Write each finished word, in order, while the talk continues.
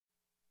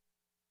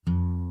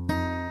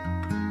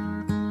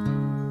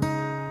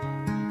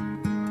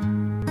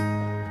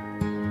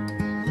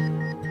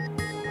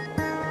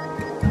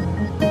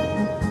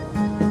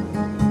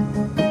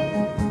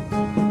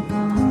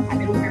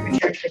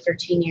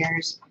13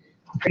 years.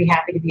 I'm pretty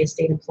happy to be a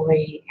state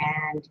employee,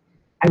 and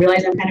I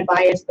realize I'm kind of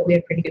biased, but we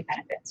have pretty good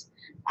benefits.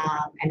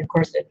 And of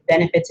course, the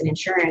benefits and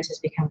insurance has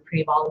become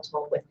pretty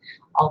volatile with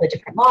all the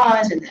different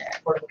laws and the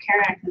Affordable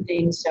Care Act and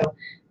things. So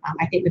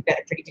I think we've got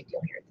a pretty good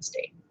deal here at the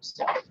state.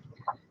 So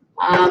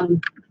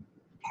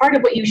part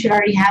of what you should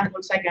already have, it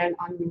looks like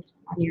on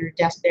your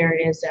desk there,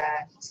 is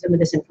some of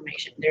this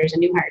information. There's a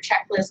new hire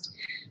checklist,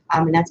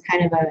 and that's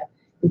kind of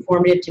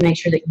informative to make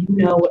sure that you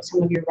know what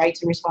some of your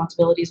rights and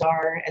responsibilities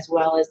are, as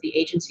well as the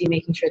agency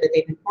making sure that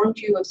they've informed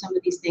you of some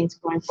of these things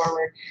going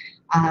forward.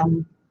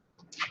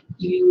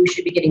 You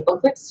should be getting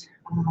booklets.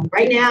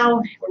 Right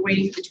now, we're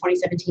waiting for the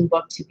 2017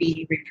 book to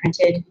be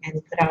reprinted and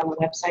put out on the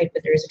website,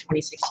 but there is a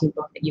 2016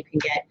 book that you can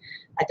get,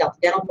 a Delta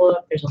Dental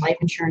book, there's a life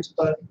insurance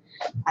book.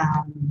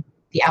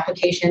 The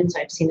applications,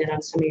 I've seen it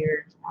on some of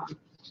your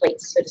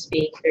plates, so to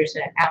speak. There's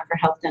an app for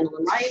health, dental,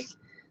 and life.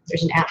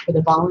 There's an app for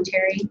the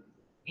voluntary,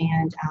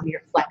 and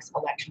your flex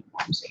election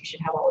form, so you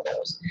should have all of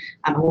those.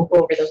 And we'll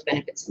go over those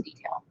benefits in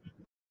detail.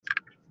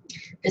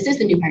 This is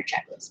the new hire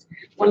checklist.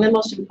 One of the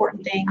most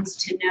important things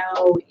to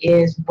know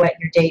is what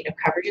your date of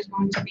coverage is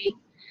going to be.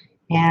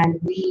 And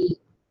we,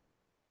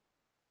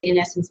 in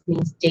essence,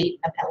 means date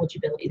of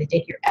eligibility, the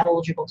date you're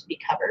eligible to be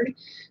covered.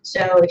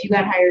 So if you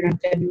got hired on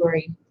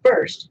February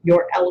 1st,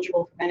 you're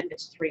eligible for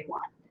benefits 3/1.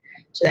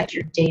 So that's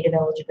your date of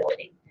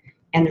eligibility.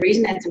 And the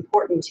reason that's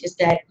important is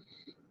that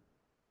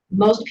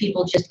most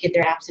people just get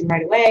their apps in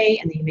right away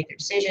and they make their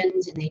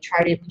decisions, and we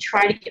try to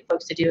get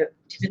folks to do it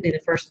typically the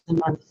first of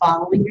the month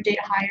following your date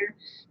of hire,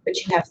 but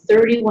you have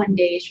 31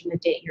 days from the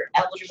date you're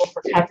eligible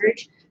for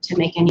coverage to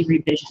make any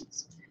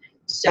revisions.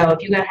 So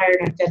if you got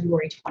hired on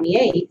February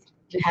 28th,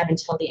 you have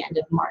until the end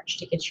of March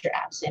to get your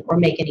apps in or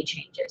make any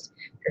changes.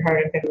 If you're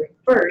hired on February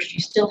 1st,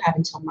 you still have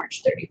until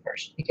March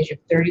 31st because you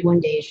have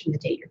 31 days from the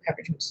date your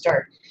coverage would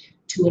start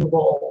to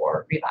enroll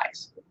or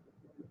revise.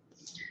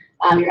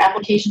 Your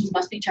applications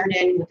must be turned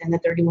in within the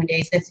 31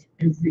 days. That's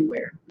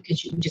everywhere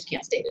because you just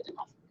can't state it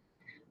enough.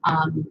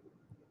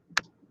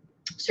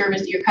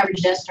 Your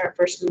coverage does start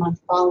first of the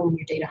month following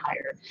your date of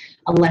hire,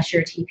 unless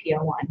you're a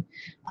TPO1.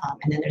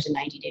 And then there's a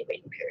 90-day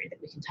waiting period that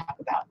we can talk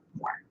about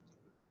more.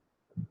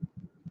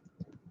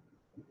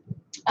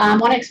 I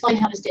want to explain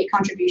how the state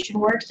contribution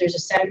works. There's a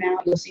set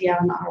amount you'll see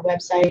on our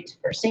website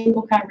for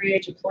single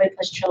coverage, employee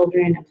plus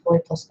children,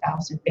 employee plus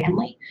spouse, and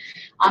family.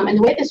 And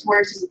the way this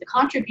works is that the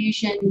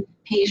contribution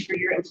pays for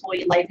your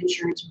employee life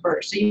insurance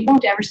first. So you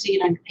won't ever see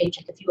it on your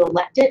paycheck. If you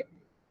elect it,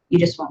 you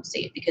just won't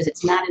see it because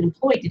it's not an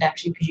employee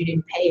deduction because you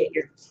didn't pay it.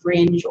 Your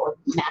fringe or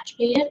match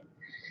paid it.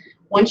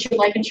 Once your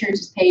life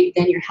insurance is paid,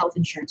 then your health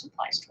insurance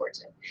applies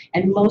towards it.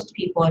 And most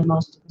people and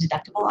most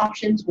deductible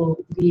options will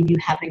leave you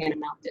having an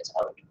amount that's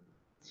owed.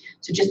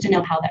 So just to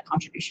know how that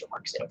contribution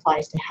works, it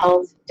applies to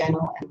health,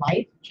 dental, and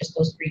life, just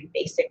those three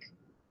basic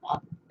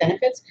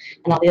benefits,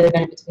 and all the other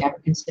benefits we have are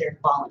considered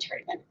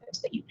voluntary benefits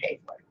that you pay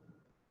for.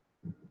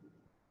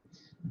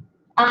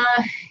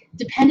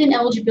 Dependent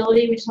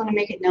eligibility, we just want to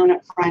make it known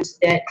up front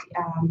that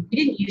we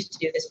didn't used to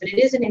do this, but it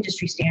is an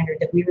industry standard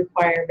that we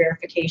require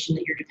verification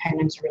that your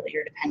dependents are really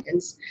your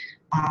dependents.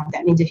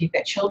 That means if you've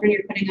got children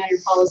you're putting on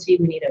your policy,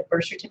 we need a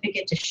birth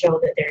certificate to show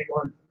that they're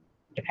your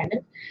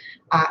dependent.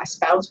 A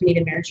spouse, we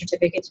need a marriage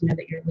certificate to know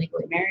that you're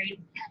legally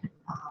married.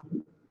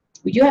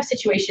 We do have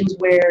situations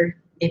where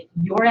if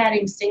you're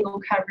adding single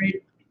coverage,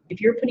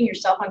 if you're putting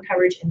yourself on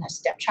coverage and the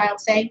stepchild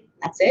say,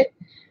 that's it,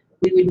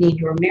 we would need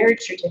your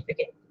marriage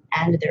certificate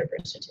and their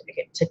birth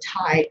certificate to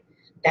tie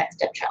that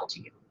stepchild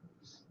to you.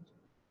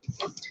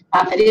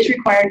 It is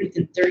required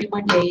within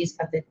 31 days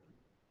of the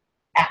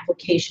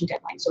application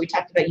deadline. So we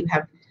talked about you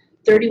have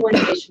 31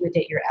 days from the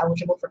date you're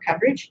eligible for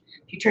coverage.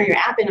 If you turn your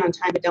app in on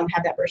time but don't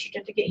have that birth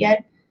certificate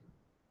yet,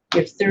 you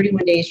have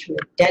 31 days from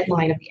the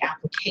deadline of the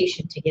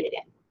application to get it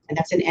in. And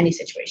that's in any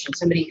situation.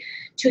 Somebody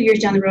 2 years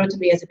down the road,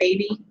 somebody has a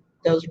baby,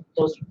 those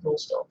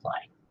rules still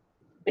apply.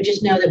 But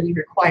just know that we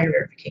require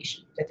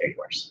verification that they're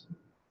yours.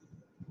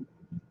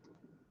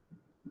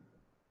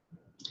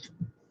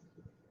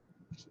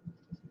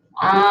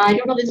 I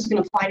don't know if this is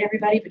going to apply to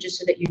everybody, but just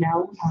so that you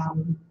know,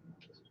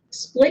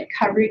 split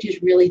coverage is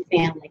really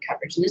family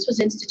coverage. And this was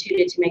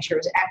instituted to make sure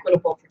it was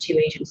equitable for two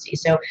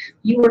agencies. So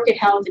you work at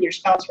Health and your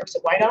spouse works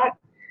at YDOT.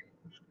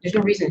 There's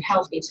no reason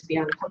Health needs to be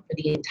on the hook for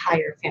the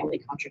entire family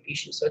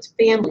contribution. So it's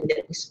family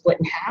that we split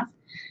in half.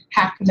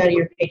 Half comes out of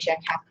your paycheck,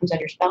 half comes out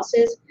of your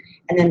spouse's,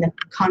 and then the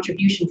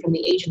contribution from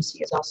the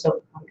agency is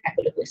also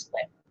equitably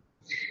split.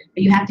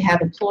 But you have to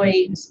have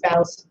employee,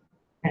 spouse,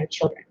 and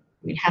children.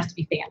 I mean, it has to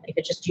be family. If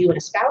it's just you and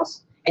a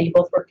spouse, and you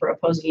both work for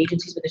opposing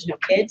agencies but there's no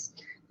kids,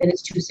 then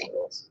it's two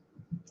singles.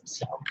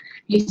 So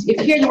if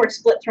you hear the word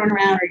split thrown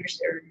around or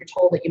you're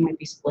told that you might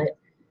be split,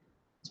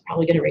 it's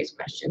probably going to raise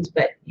questions,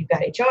 but you've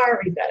got HR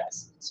or you've got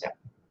us. So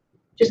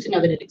just to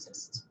know that it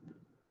exists.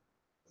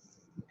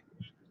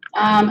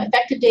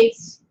 Effective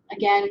dates,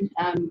 again,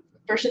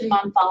 first of the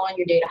month following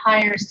your date of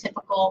hire is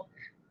typical,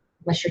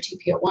 unless you're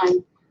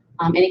TPO1.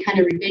 Any kind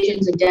of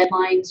revisions and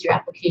deadlines, your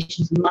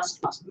applications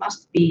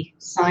must be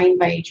signed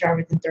by HR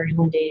within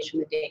 31 days from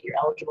the date you're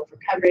eligible for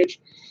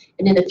coverage.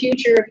 And in the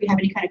future, if you have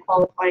any kind of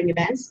qualifying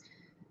events,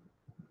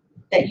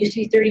 that used to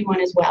be 31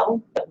 as well,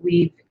 but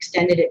we've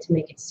extended it to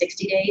make it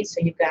 60 days.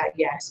 So you've got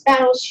a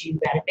spouse, you've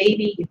got a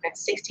baby, you've got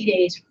 60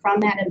 days from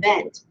that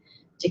event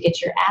to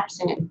get your apps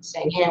in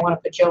saying, hey, I want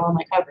to put Joe on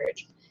my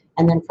coverage.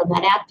 And then from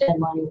that app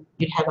deadline,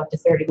 you'd have up to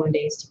 31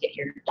 days to get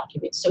your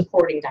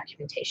supporting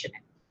documentation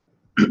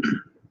in.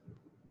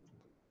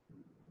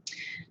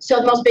 So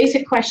the most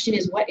basic question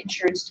is, what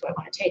insurance do I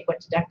want to take?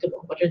 What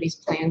deductible? What are these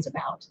plans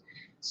about?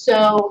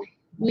 So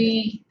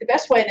the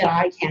best way that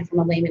I can, from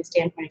a layman's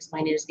standpoint,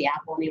 explain it is the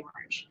apple and the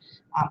orange.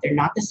 They're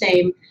not the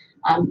same.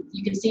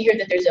 You can see here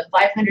that there's a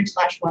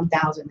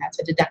 500/1000. That's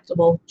a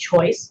deductible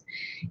choice.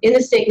 In the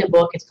Cigna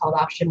book, it's called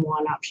option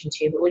 1, option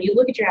 2. But when you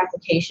look at your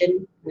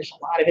application, there's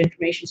a lot of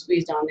information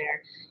squeezed on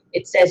there.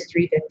 It says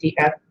 350,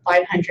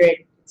 500,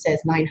 it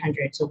says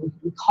 900. So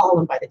we call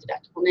them by the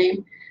deductible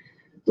name.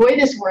 The way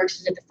this works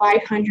is that the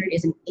 500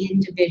 is an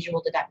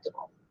individual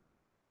deductible.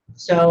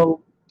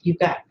 So you've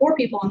got 4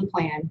 people on the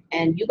plan,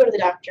 and you go to the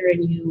doctor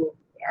and you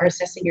are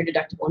assessing your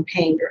deductible and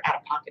paying your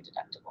out-of-pocket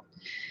deductible.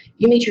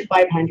 You meet your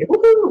 500.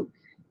 Woohoo!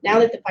 Now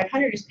that the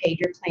 500 is paid,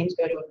 your claims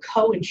go to a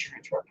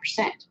co-insurance or a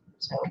percent.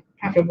 So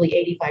preferably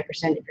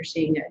 85% if you're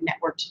seeing a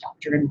networked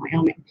doctor in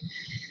Wyoming.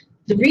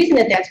 The reason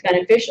that that's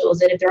beneficial is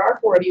that if there are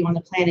 4 of you on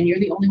the plan and you're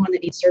the only one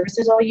that needs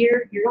services all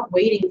year, you're not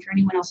waiting for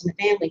anyone else in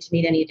the family to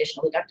meet any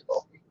additional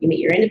deductible. You meet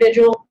your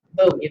individual,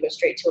 boom, you go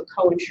straight to a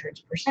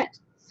co-insurance percent.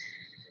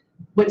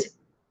 What's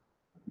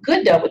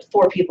good though with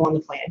 4 people on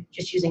the plan,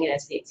 just using it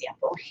as the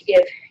example,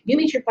 if you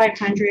meet your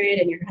 500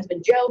 and your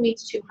husband Joe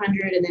meets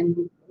 200 and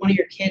then one of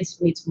your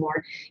kids meets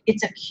more,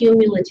 it's a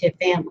cumulative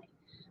family.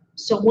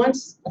 So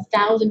once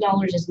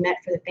 $1,000 is met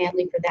for the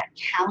family for that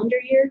calendar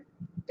year,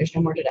 there's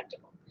no more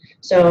deductible.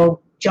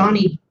 So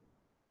Johnny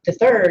the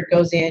third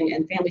goes in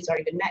and the family's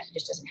already been met, he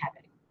just doesn't have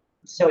any.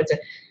 So it's a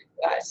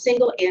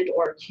single and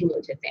or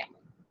cumulative family.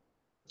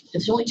 If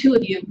there's only 2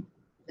 of you,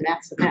 then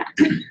that's the math.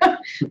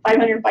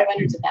 500,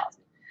 500 is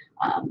 1,000.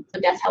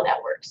 But that's how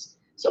that works.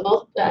 So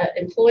both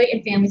employee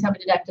and families have a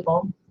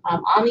deductible.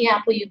 On the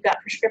Apple, you've got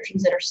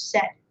prescriptions that are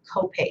set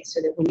copay,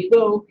 so that when you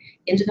go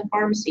into the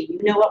pharmacy, you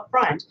know up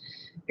front,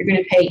 you're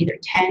going to pay either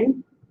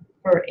 10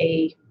 for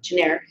a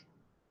generic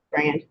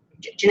brand,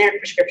 generic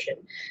prescription,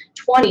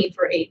 20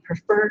 for a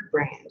preferred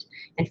brand,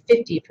 and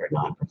 50 for a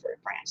non-preferred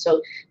brand.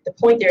 So the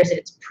point there is that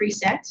it's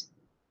preset,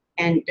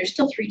 and there's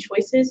still 3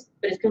 choices,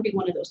 but it's going to be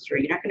one of those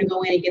 3. You're not going to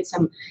go in and get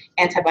some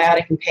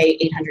antibiotic and pay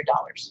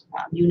 $800.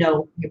 You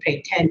know you're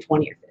paying 10,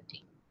 20, or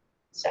 50.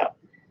 So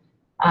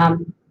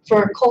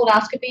for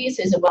colonoscopies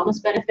is a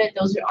wellness benefit.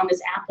 Those are on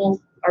this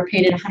Apple are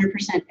paid at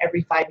 100%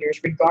 every 5 years,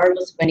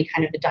 regardless of any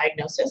kind of a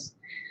diagnosis.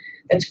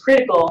 That's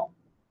critical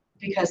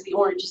because the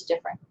orange is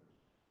different.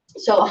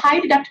 So a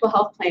high deductible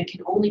health plan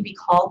can only be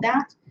called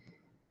that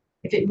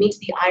if it meets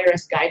the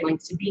IRS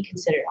guidelines to be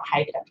considered a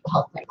high deductible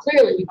health plan.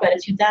 Clearly, we've got a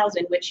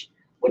 2,000, which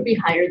would be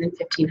higher than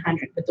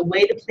 1,500, but the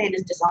way the plan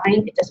is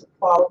designed, it doesn't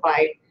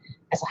qualify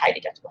as a high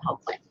deductible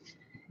health plan.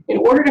 In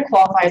order to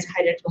qualify as a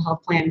high deductible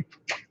health plan,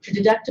 the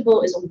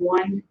deductible is a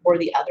one or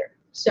the other.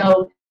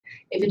 So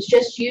if it's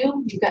just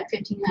you, you've got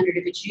 1,500.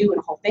 If it's you and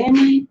a whole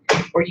family,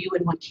 or you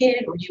and one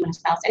kid, or you and a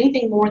spouse,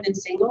 anything more than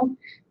single,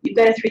 you've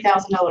got a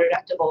 $3,000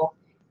 deductible,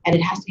 and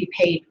it has to be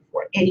paid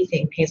before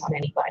anything pays on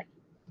anybody.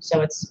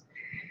 So it's,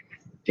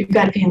 if you've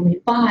got a family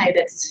of 5,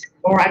 that's,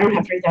 or I don't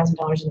have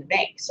 $3,000 in the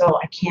bank, so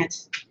I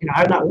can't,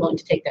 I'm not willing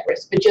to take that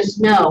risk. But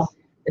just know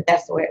that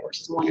that's the way it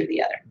works, is one or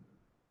the other.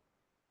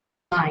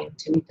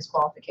 To meet this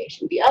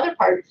qualification. The other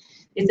part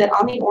is that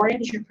on the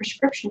orange, your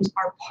prescriptions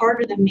are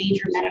part of the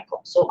major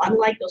medical. So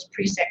unlike those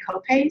preset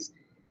copays,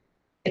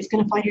 it's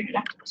going to fund your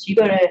deductible. So you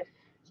go to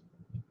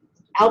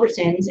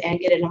Albertsons and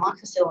get an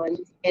amoxicillin,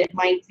 it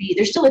might be,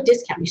 there's still a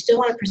discount. You still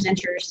want to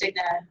present your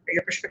Cigna or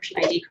your prescription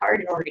ID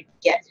card in order to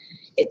get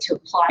it to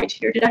apply to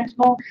your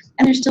deductible,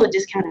 and there's still a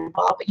discount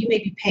involved, but you may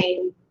be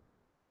paying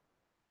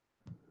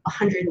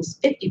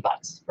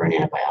 $150 for an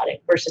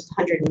antibiotic versus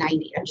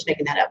 $190. I'm just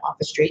making that up off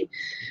the street,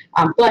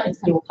 but it's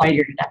going to apply to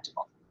your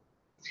deductible.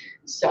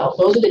 So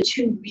those are the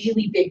 2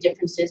 really big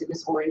differences in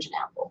this orange and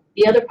apple.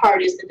 The other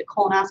part is that the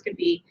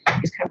colonoscopy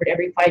is covered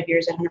every 5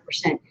 years at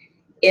 100%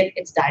 if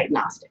it's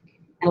diagnostic.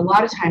 And a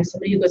lot of times,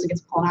 somebody who goes and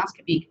gets a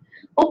colonoscopy,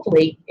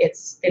 hopefully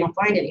they don't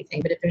find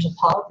anything, but if there's a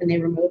polyp and they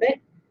remove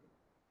it,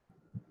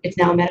 it's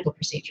now a medical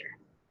procedure.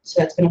 So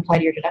that's going to apply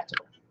to your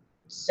deductible.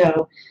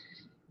 So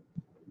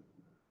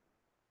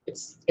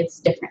it's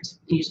different.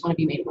 You just want to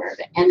be made aware of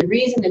it. And the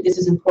reason that this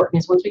is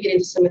important is once we get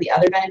into some of the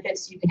other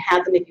benefits, you can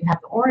have them if you have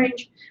the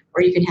orange,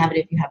 or you can have it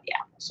if you have the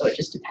apple. So it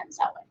just depends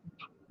that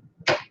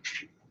way.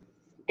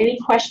 Any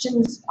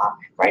questions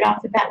right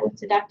off the bat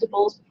with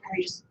deductibles before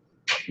I just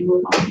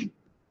move on?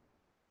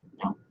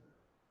 No.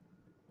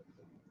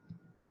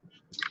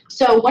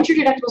 So once your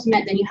deductible is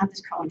met, then you have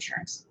this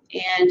co-insurance.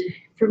 And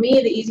for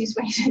me, the easiest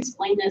way to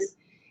explain this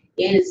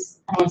is,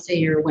 I don't want to say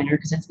you're a winner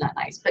because that's not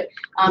nice, but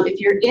if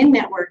you're in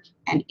network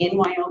and in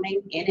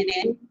Wyoming,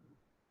 in,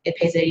 it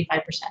pays at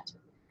 85%.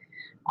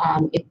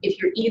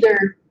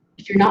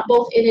 If you're not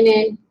both in and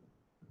in,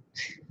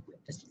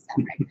 this doesn't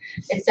sound right,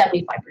 it's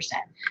 75%.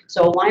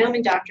 So a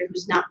Wyoming doctor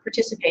who's not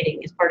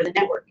participating as part of the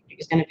network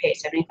is going to pay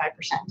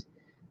 75%.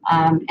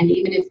 And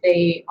even if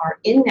they are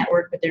in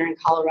network, but they're in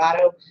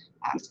Colorado,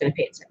 it's going to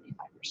pay at 75%.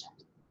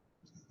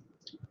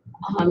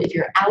 If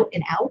you're out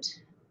and out,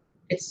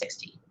 it's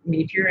 60. I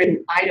mean, if you're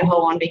in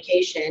Idaho on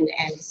vacation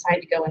and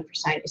decide to go in for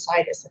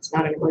sinusitis, that's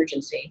not an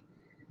emergency.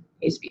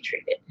 It needs to be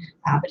treated,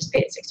 but it's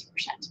paid at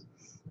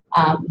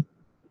 60%.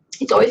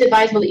 It's always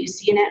advisable that you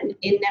see an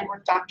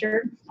in-network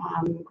doctor,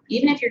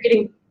 even if you're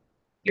getting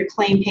your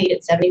claim paid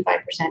at 75%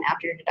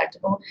 after your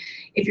deductible.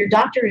 If your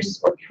doctor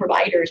or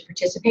provider is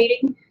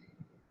participating,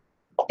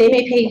 they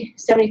may pay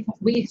 70.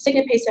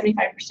 Cigna pays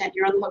 75%.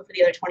 You're on the hook for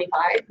the other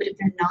 25. But if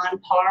they're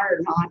non-par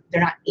or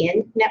they're not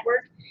in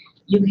network,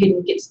 you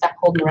can get stuck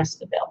holding the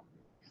rest of the bill.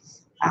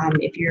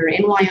 If you're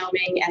in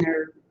Wyoming and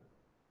they're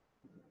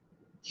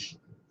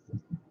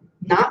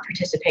not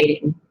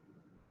participating,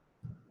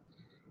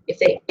 if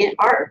they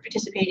are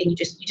participating, you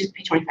just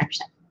pay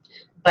 25%.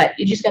 But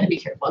you just got to be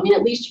careful. I mean,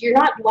 at least you're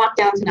not locked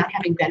down to not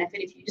having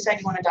benefit. If you decide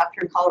you want a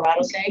doctor in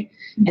Colorado, say,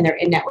 and they're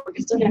in network,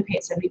 it's still going to pay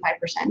at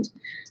 75%.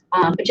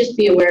 But just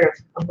be aware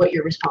of what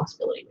your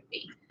responsibility would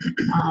be.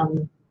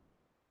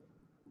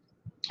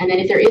 And then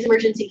if there is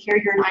emergency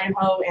care, you're in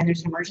Idaho and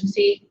there's an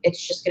emergency,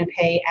 it's just going to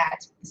pay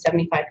at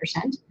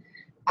 75%.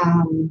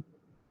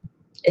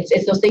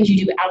 It's those things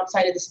you do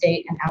outside of the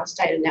state and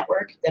outside of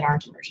network that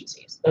aren't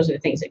emergencies. Those are the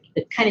things that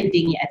kind of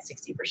ding you at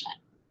 60%.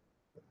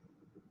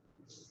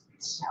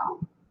 So,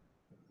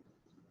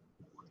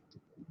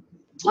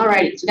 all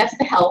right, so that's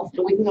the health,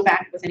 and we can go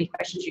back with any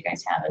questions you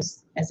guys have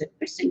as it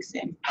sinks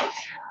in.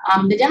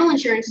 The dental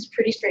insurance is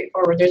pretty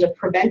straightforward. There's a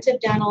preventive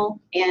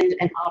dental and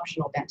an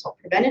optional dental.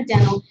 Preventive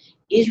dental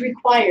is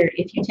required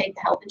if you take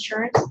the health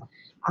insurance.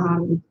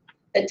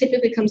 That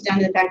typically comes down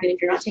to the fact that if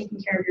you're not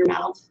taking care of your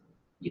mouth,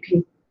 you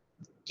can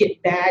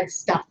get bad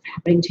stuff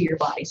happening to your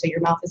body. So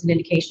your mouth is an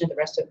indication of the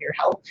rest of your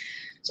health.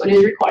 So it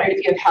is required if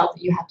you have health,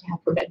 you have to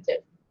have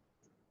preventive.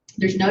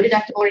 There's no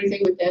deductible or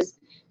anything with this.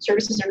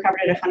 Services are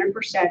covered at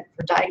 100%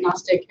 for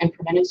diagnostic and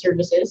preventive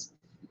services.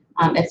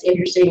 That's if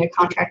you're seeing a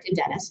contracted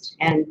dentist.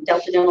 And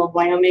Delta Dental of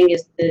Wyoming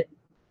is the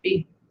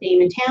big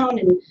name in town,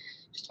 and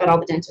just about all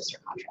the dentists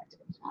are contracted.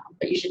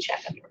 But you should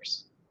check on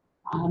yours.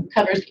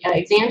 Covers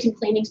exams and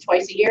cleanings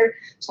twice a year,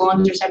 so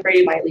long as you're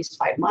separated by at least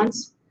 5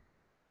 months.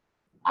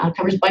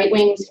 Covers bite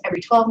wings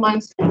every 12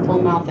 months and a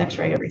full mouth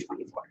x-ray every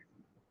 24.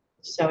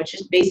 So it's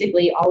just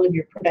basically all of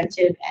your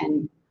preventive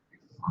and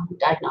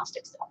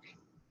diagnostic stuff.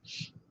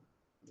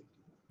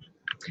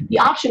 The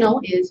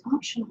optional is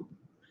optional.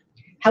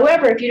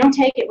 However, if you don't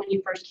take it when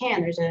you first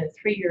can, there's a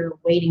 3-year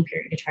waiting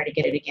period to try to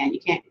get it again. You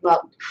can't,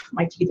 well,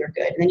 my teeth are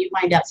good. And then you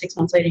find out 6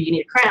 months later you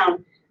need a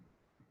crown.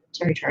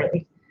 Sorry,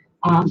 Charlie.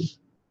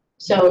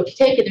 So if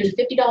you take it, there's a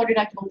 $50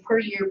 deductible per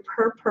year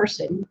per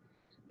person.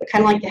 But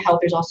kind of like the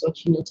health, there's also a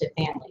cumulative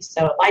family.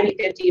 So if I need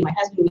 50, my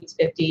husband needs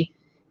 50,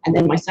 and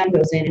then my son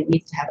goes in and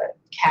needs to have a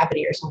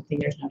cavity or something,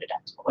 there's no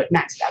deductible. It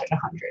maxed out at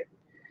 100.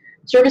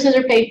 Services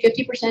are paid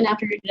 50%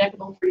 after your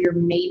deductible for your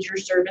major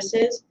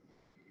services.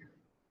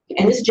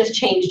 And this just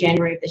changed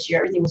January of this year.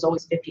 Everything was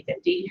always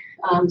 50-50.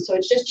 So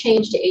it's just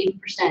changed to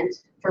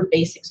 80% for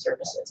basic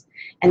services.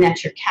 And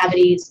that's your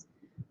cavities.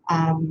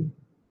 I'm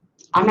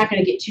not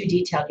going to get too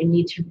detailed. You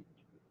need to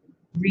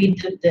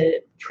read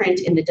the print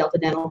in the Delta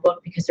Dental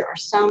book, because there are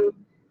some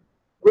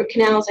root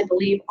canals, I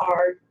believe,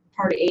 are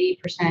part of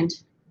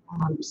 80%.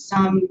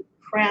 Some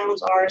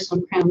crowns are,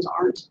 some crowns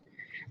aren't.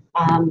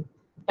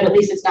 But at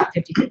least it's not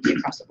 50-50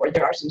 across the board.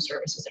 There are some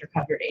services that are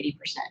covered 80%.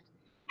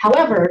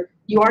 However,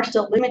 you are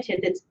still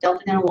limited that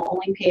Delta Dental will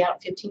only pay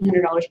out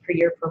 $1,500 per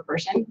year per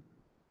person.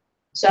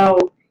 So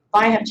if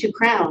I have 2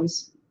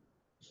 crowns,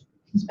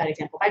 that's a bad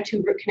example, if I have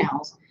 2 root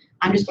canals,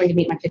 I'm just going to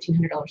meet my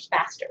 $1,500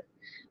 faster.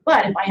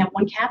 But if I have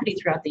 1 cavity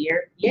throughout the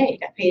year, yay,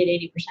 got paid at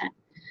 80%.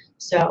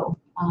 So,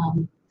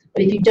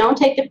 but if you don't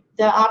take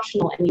the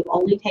optional and you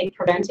only take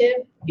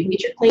preventive, you can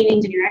get your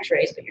cleanings and your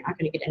x-rays, but you're not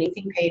going to get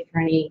anything paid for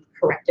any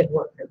corrective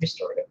work or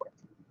restorative work.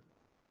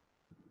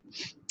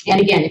 And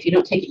again, if you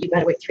don't take it, you've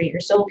got to wait 3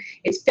 years. So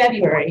it's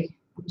February.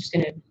 I'm just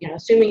going to,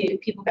 assuming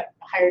people got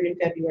hired in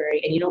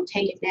February and you don't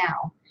take it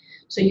now.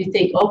 So you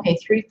think, okay,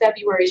 3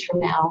 Februarys from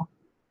now,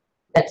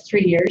 that's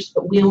 3 years,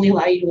 but we only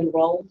allow you to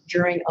enroll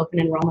during open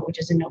enrollment, which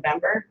is in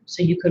November.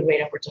 So you could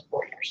wait upwards of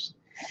 4 years.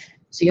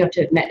 So you have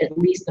to admit at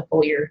least the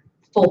full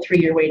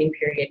 3-year waiting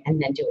period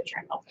and then do it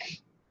during open.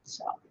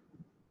 So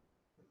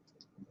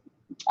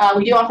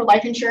we do offer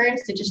life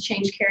insurance. It just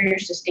changed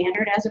carriers to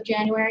standard as of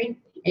January.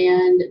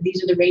 And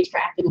these are the rates for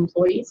active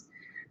employees.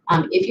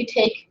 If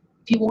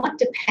you want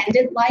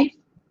dependent life,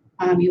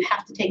 you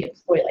have to take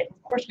employee life.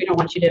 Of course, we don't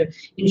want you to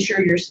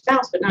insure your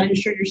spouse, but not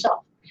insure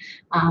yourself.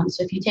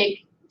 So if you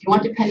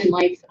want dependent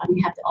life,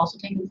 you have to also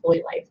take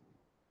employee life.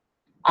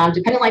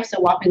 Dependent life is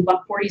a whopping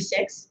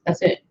 $146.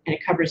 That's it, and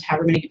it covers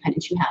however many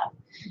dependents you have.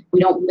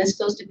 We don't list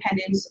those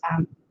dependents.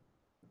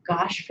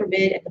 Gosh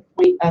forbid, at the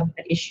point of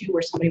an issue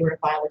where somebody were to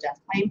file a death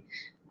claim,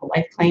 a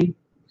life claim,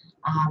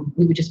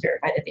 We would just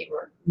verify that they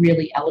were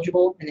really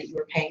eligible and that you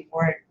were paying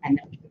for it, and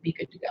then we would be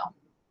good to go.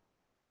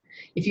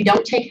 If you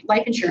don't take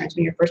life insurance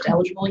when you're first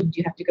eligible, you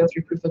do have to go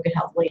through proof of good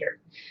health later,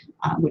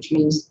 which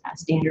means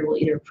Standard will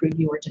either approve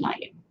you or deny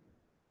you.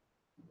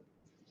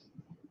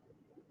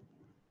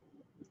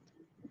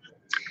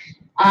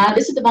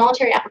 This is the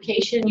voluntary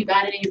application. You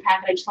got it in your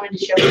packet. I just wanted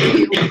to show it to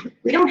you.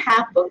 We don't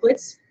have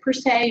booklets per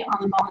se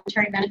on the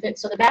voluntary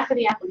benefits, so the back of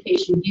the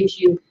application gives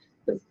you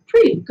a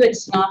pretty good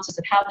synopsis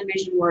of how the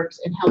vision works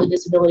and how the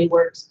disability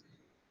works.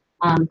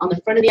 On the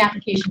front of the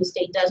application, the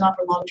state does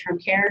offer long-term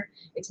care.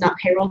 It's not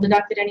payroll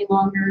deducted any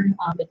longer,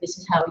 but this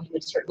is how you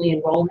would certainly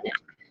enroll in it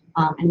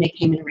and make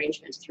payment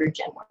arrangements through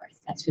Genworth.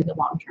 That's who the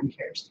long-term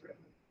care is through.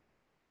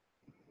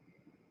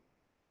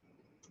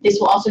 This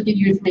will also give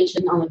you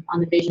information on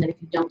the vision that if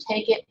you don't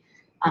take it,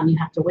 you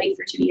have to wait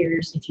for 2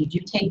 years. If you do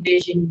take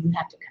vision, you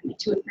have to commit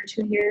to it for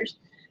 2 years.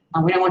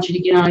 We don't want you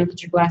to get on and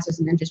put your glasses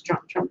and then just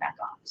jump back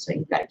off. So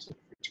you've got to keep it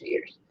for 2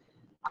 years.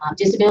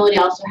 Disability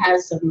also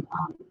has some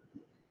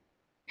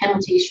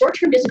penalties.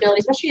 Short-term disability,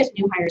 especially as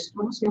new hires,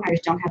 most new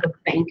hires don't have a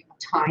bank of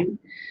time.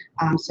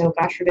 So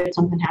God forbid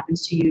something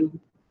happens to you,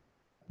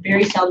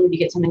 very seldom do you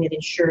get something that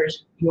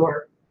insures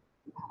your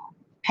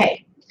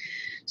pay.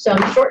 So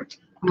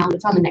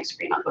it's on the next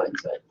screen. I'll go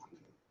into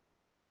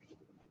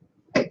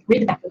it.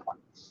 Read the back of the form.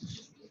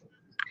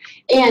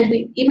 And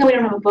even though we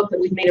don't have a booklet,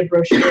 we've made a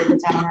brochure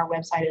that's out on our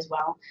website as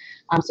well.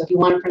 So if you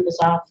want to print this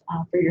off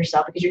for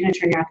yourself, because you're going to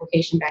turn your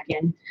application back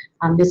in,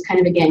 this kind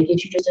of, again,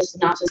 gives you just a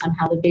synopsis on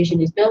how the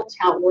vision is built,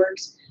 how it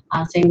works,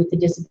 same with the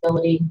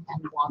disability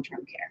and the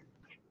long-term care.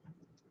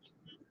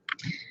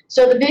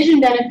 So the vision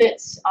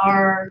benefits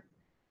are,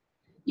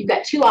 you've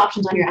got 2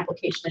 options on your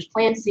application. There's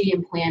Plan C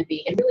and Plan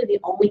B. And really the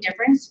only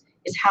difference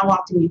is how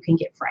often you can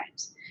get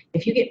frames.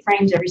 If you get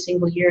frames every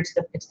single year, it's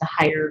the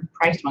higher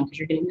priced one because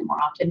you're getting them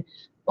more often.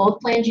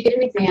 Both plans, you get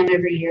an exam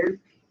every year.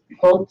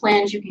 Both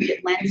plans, you can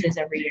get lenses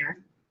every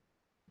year.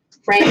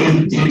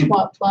 Frames,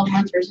 12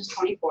 months versus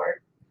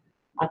 24.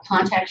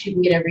 Contacts, you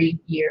can get every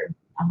year.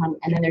 And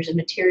then there's a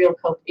material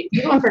code. If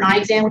you're going for an eye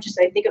exam, which is,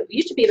 I think, it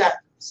used to be about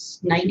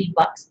 90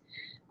 bucks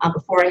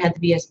before I had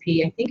the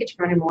VSP. I think it's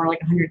running more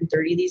like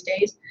 130 these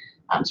days.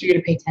 So you're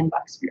going to pay 10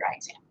 bucks for your eye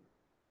exam.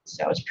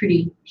 So it's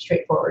pretty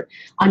straightforward.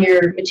 On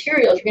your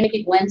materials, you're going to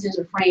get lenses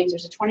or frames.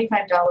 There's a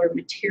 $25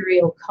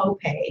 material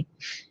copay,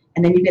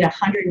 and then you get a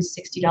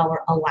 $160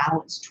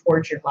 allowance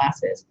towards your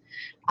glasses.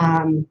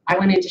 I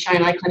went into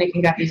Shine Eye Clinic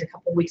and got these a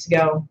couple weeks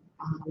ago.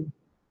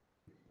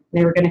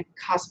 They were going to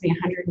cost me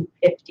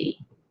 $150.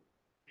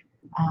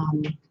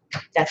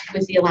 That's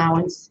with the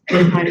allowance,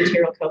 with my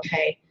material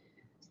copay,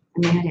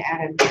 and then I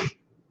had to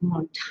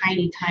add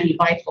a tiny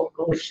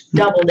bifocal, which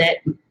doubled it.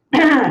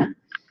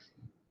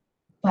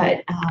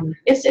 But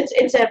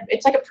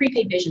it's like a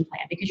prepaid vision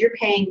plan because you're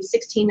paying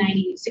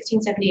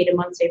 $16.78 a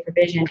month, say, for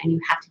vision, and you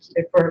have to keep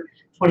it for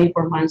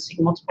 24 months. So you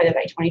can multiply that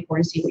by 24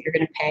 and see what you're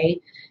going to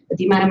pay. But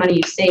the amount of money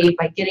you save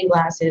by getting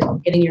glasses or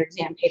getting your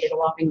exam paid at a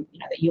whopping,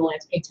 that you only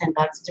have to pay 10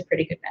 bucks, it's a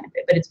pretty good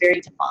benefit. But it's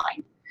very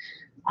defined.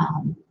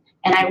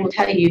 And I will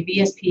tell you,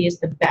 VSP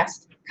is the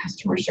best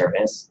customer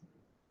service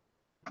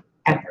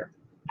ever.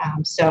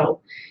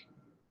 So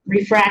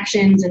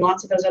refractions and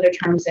lots of those other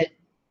terms that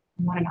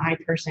I'm not an eye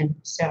person,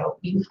 so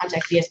you can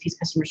contact VSP's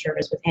customer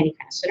service with any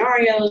kind of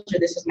scenarios, or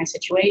this is my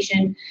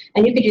situation,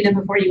 and you can do them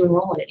before you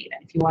enroll in it even,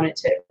 if you wanted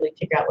to really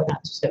figure out whether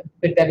that's just a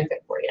good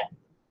benefit for you.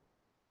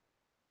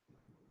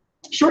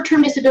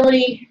 Short-term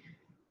disability,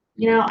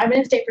 I've been in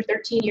the state for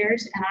 13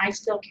 years, and I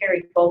still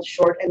carry both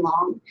short and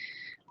long.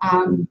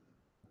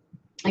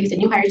 Like I said,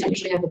 new hires don't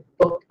usually have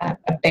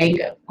a bank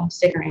of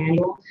sick or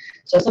annual.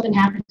 So if something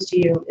happens to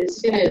you,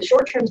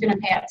 short term is going to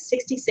pay out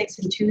 66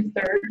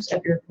 2/3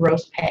 of your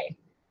gross pay.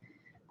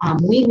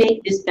 We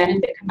make this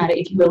benefit come out of,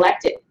 if you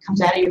elect it,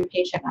 comes out of your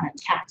paycheck on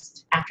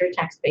after a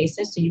tax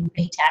basis, so you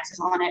pay taxes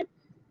on it.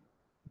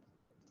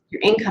 Your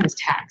income is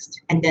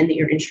taxed, and then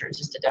your insurance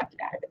is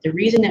deducted out of it. The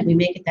reason that we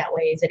make it that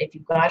way is that if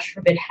you, God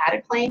forbid, had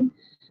a claim,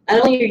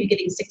 not only are you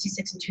getting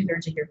 66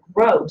 2/3 of your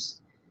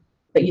gross,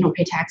 but you don't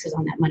pay taxes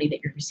on that money that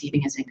you're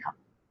receiving as income.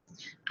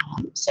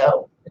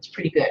 So it's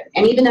pretty good.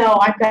 And even though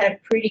I've got a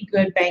pretty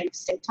good bank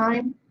sick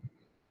time,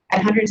 at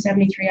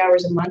 173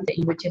 hours a month that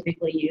you would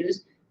typically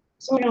use,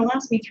 it's only going to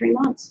last me 3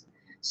 months.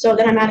 So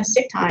then I'm out of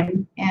sick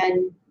time,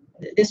 and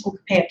this will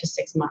pay up to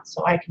 6 months,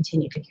 so I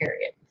continue to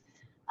carry it.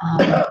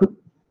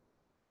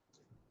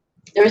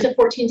 There is a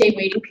 14-day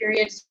waiting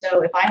period,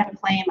 so if I have a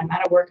claim, I'm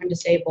out of work, I'm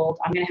disabled,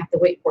 I'm going to have to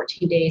wait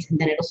 14 days, and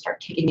then it'll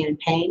start kicking in and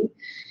paying.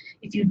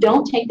 If you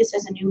don't take this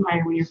as a new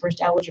hire when you're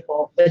first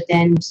eligible, but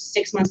then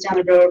 6 months down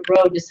the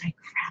road decide,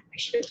 crap, I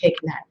should have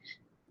taken that.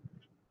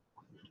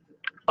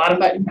 Bottom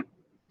button.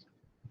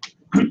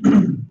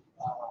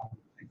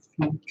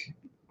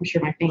 I'm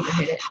sure my finger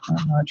hit it.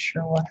 I'm not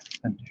sure what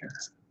happened here.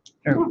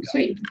 There we go.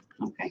 Sweet.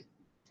 Okay.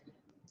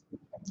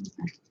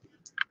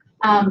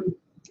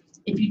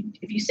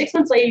 If you 6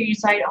 months later you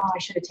decide, oh, I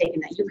should have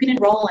taken that, you can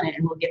enroll in it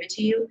and we'll give it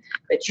to you.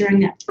 But during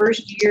that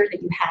first year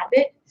that you have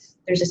it,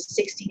 there's a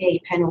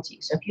 60-day penalty.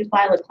 So if you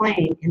file a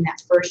claim in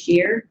that first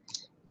year,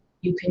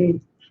 you can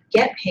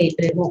get paid,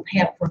 but it won't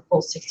pay out for a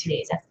full 60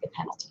 days. That's the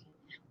penalty.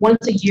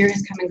 Once a year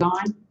has come and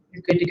gone,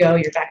 you're good to go.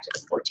 You're back to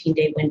the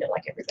 14-day window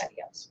like everybody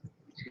else.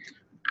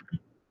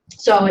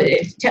 So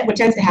what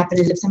tends to happen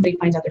is if somebody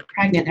finds out they're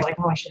pregnant, they're like,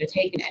 oh, I should have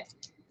taken it.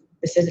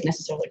 This isn't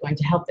necessarily going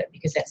to help them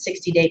because that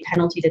 60-day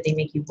penalty that they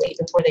make you wait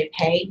before they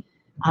pay,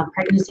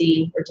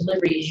 pregnancy or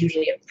delivery is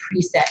usually a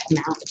preset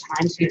amount of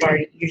time, so you're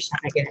just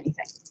not going to get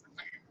anything.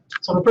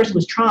 So if a person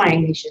was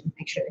trying, they should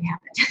make sure they have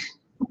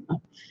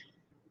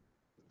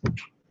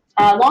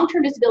it.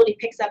 Long-term disability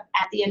picks up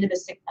at the end of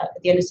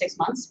 6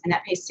 months, and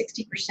that pays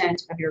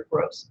 60% of your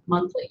gross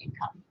monthly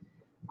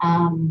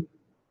income.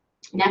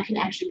 And that can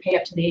actually pay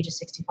up to the age of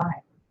 65.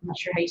 I'm not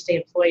sure how you stay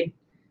employed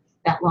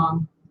that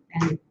long.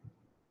 And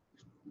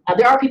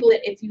there are people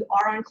that if you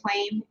are on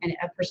claim and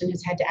a person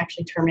has had to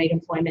actually terminate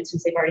employment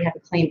since they've already have a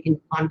claim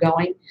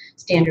ongoing,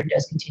 Standard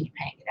does continue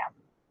paying it out.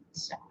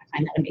 So I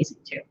find that amazing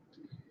too.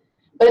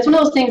 But it's one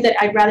of those things that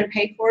I'd rather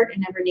pay for it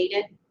and never need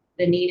it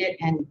than need it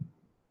and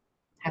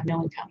have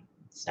no income.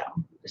 So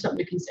there's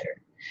something to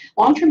consider.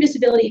 Long-term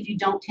disability, if you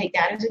don't take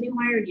that as a new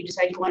hire and you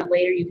decide you want it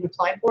later, you can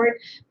apply for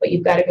it, but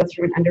you've got to go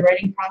through an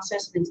underwriting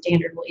process, and then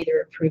Standard will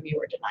either approve you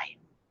or deny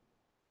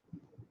you.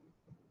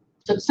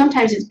 So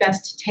sometimes it's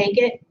best to take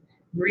it,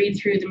 read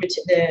through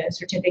the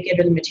certificate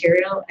or the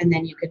material, and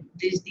then you could,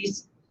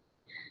 these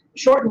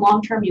short and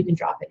long-term, you can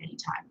drop at any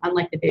time,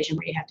 unlike the vision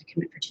where you have to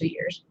commit for 2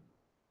 years.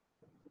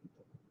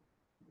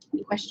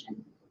 Any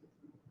question?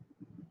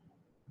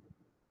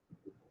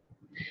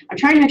 I'm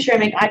trying to make sure I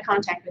make eye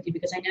contact with you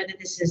because I know that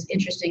this is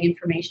interesting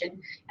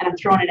information and I'm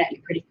throwing it at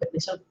you pretty quickly.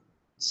 So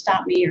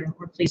stop me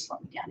or please slow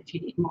me down if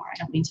you need more. I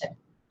don't mean to.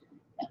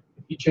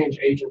 If you change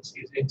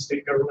agencies in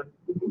state government,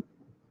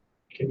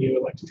 can you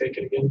elect to take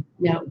it again?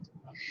 No.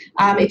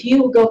 If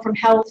you go from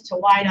health to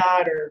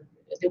YDOT, or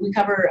we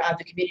cover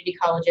the community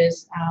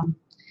colleges,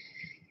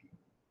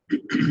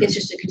 it's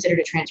just considered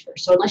a transfer.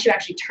 So unless you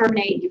actually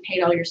terminate, you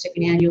paid all your sick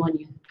and annual and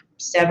you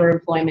sever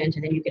employment,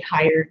 and then you get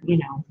hired,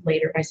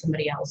 later by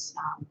somebody else.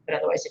 But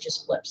otherwise, it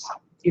just flips.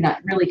 You're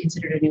not really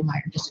considered a new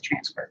hire, just a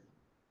transfer.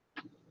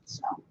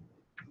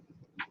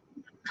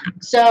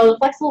 So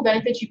flexible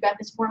benefits, you've got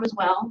this form as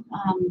well.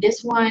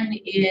 This one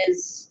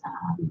is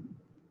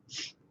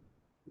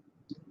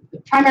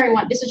the primary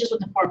one. This is just what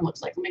the form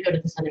looks like. Let me go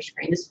to this other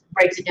screen. This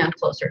breaks it down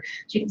closer.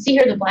 So you can see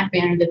here the black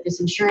banner that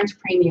this insurance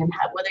premium,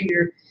 whether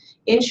your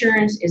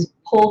insurance is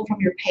pulled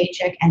from your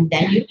paycheck and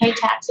then you pay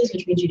taxes,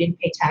 which means you didn't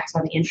pay tax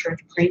on the insurance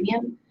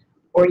premium,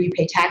 or you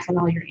pay tax on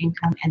all your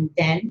income and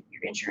then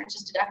your insurance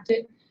is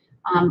deducted.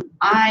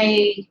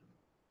 I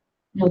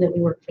know that we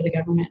work for the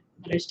government,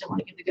 but I just don't want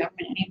to give the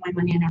government any of my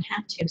money. I don't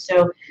have to.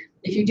 So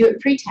if you do it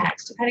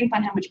pre-tax, depending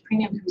upon how much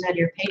premium comes out of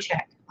your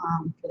paycheck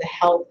for the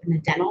health and the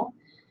dental,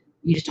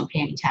 you just don't pay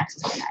any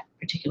taxes on that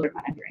particular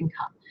amount of your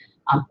income.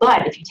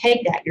 But if you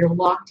take that, you're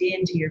locked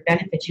into your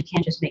benefits. You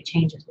can't just make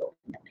changes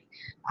willy-nilly.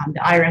 The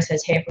IRS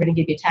says, hey, if we're going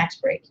to give you a tax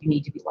break, you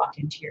need to be locked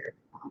into your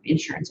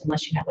insurance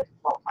unless you have a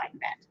qualifying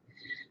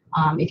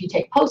event. If you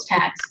take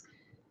post-tax,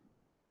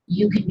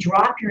 you can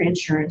drop your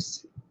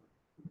insurance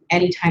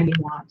anytime you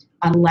want,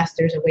 unless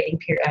there's a waiting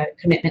period,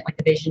 commitment like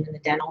the vision and the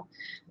dental.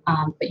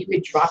 But you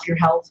could drop your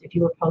health if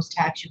you were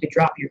post-tax. You could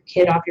drop your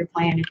kid off your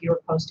plan if you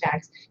were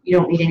post-tax. You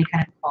don't need any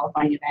kind of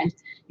qualifying event.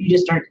 You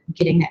just aren't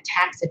getting that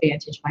tax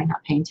advantage by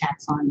not paying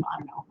tax on, I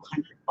don't know,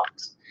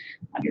 $100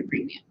 of your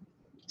premium.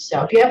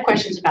 So if you have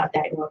questions about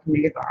that, you're welcome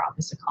to give our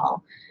office a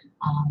call.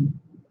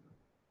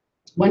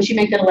 Once you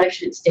make that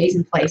election, it stays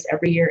in place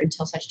every year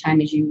until such time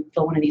as you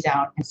fill one of these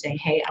out and say,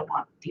 hey, I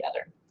want the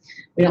other.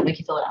 We don't make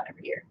you fill it out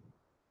every year.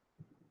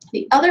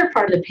 The other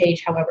part of the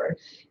page, however,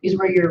 is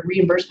where your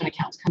reimbursement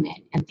accounts come in,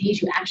 and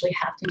these you actually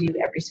have to do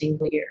every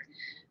single year.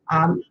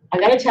 I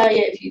got to tell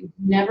you, if you've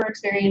never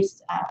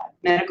experienced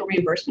medical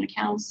reimbursement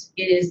accounts,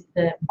 it is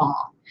the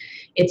bomb.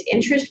 It's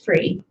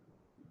interest-free.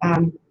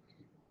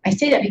 I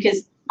say that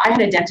because I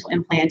had a dental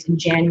implant in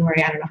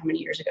January, I don't know how many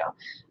years ago,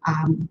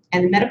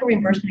 and the medical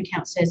reimbursement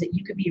account says that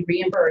you could be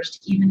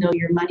reimbursed even though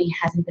your money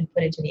hasn't been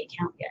put into the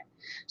account yet.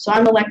 So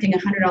I'm electing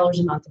 $100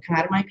 a month to come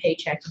out of my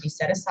paycheck to be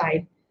set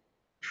aside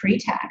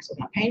pre-tax. I'm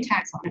not paying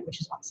tax on it, which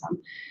is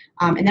awesome.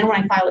 And then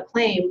when I file a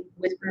claim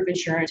with group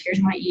insurance, here's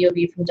my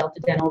EOB from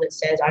Delta Dental that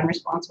says I'm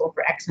responsible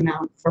for X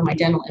amount for my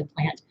dental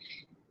implant.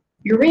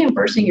 You're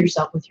reimbursing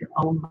yourself with your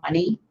own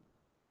money,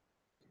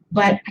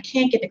 but I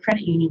can't get the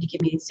credit union to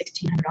give me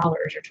 $1,600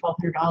 or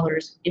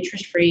 $1,200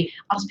 interest-free.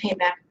 I'll just pay it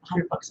back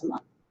 $100 a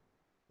month.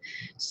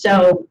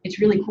 So it's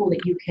really cool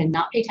that you can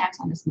not pay tax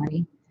on this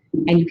money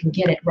and you can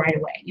get it right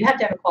away. You have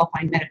to have a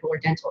qualifying medical or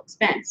dental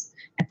expense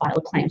and file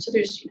a claim. So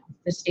there's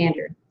the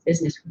standard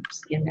business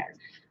hoops in there,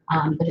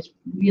 but it's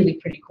really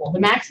pretty cool.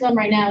 The maximum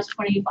right now is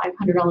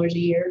 $2,500 a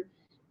year.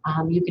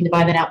 You can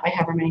divide that out by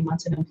however many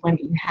months of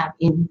employment you have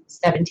in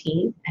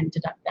 17 and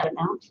deduct that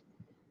amount.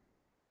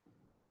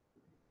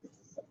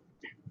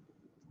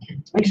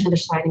 There's another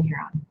slide in here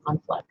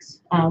on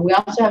Flex. We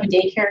also have a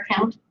daycare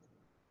account,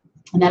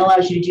 and that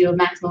allows you to do a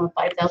maximum of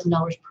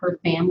 $5,000 per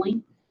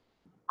family,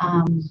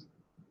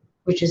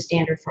 which is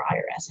standard for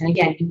IRS. And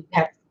again, you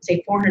have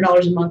say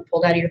 $400 a month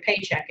pulled out of your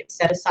paycheck. It's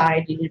set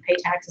aside, you need to pay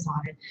taxes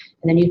on it,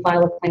 and then you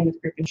file a claim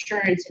with group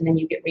insurance, and then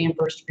you get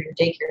reimbursed for your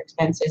daycare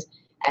expenses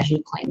as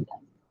you claim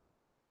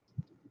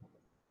them.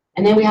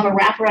 And then we have a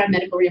wraparound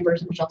medical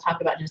reimbursement, which I'll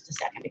talk about in just a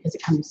second because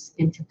it comes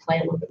into play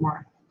a little bit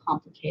more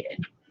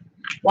complicated.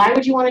 Why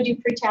would you want to do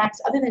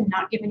pre-tax? Other than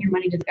not giving your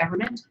money to the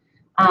government,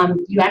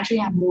 you actually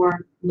have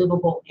more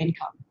livable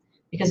income.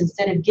 Because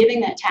instead of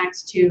giving that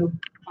tax to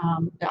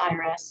the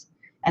IRS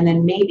and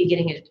then maybe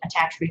getting a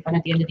tax refund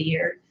at the end of the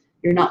year,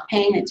 you're not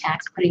paying that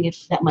tax, putting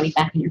that money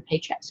back in your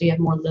paycheck. So you have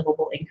more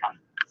livable income.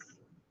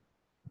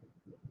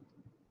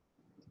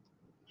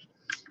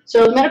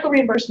 So the medical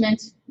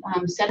reimbursement,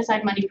 set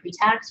aside money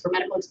pre-tax for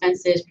medical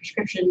expenses,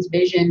 prescriptions,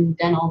 vision,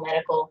 dental,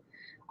 medical.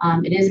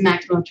 It is a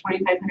maximum of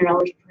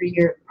 $2,500 per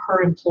year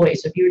per employee.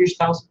 So if you and your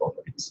spouse both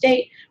work at the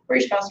state, or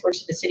your spouse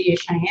works at the city of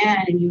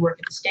Cheyenne and you work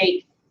at the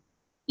state,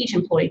 each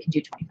employee can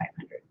do $2,500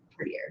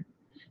 per year.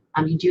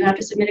 You do have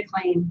to submit a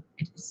claim.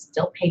 It is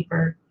still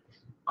paper,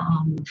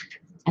 and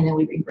then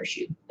we reimburse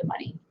you the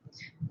money.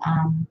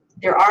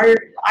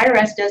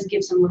 IRS does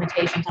give some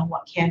limitations on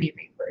what can be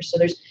reimbursed. So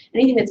there's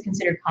anything that's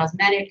considered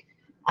cosmetic,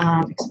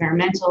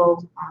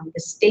 experimental. The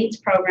state's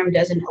program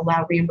doesn't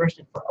allow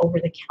reimbursement for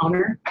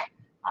over-the-counter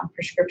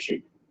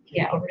prescription,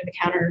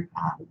 over-the-counter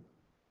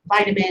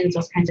vitamins,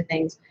 those kinds of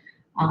things.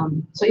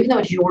 So even though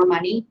it's your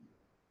money,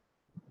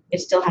 it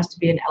still has to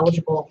be an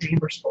eligible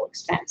reimbursable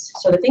expense.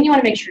 So the thing you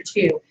want to make sure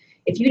too,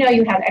 if you know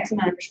you have X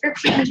amount of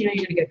prescriptions, you know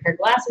you're going to get a pair of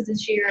glasses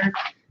this year,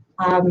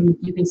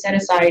 you can set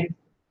aside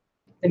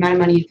the amount of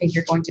money you think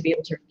you're going to be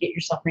able to get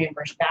yourself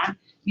reimbursed back.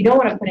 You don't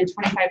want to put in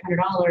 $2,500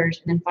 and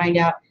then find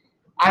out,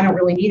 I don't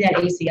really need that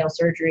ACL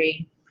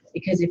surgery,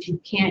 because if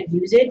you can't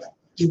use it,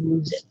 you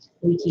lose it.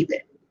 We keep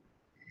it.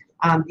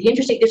 The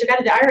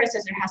IRS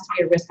says there has to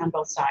be a risk on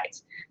both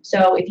sides.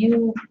 So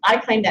I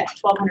claimed that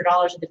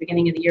 $1,200 at the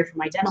beginning of the year for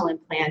my dental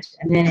implant,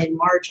 and then in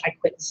March I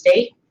quit the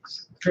state.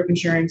 Group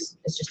insurance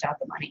is just out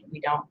the money. We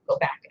don't go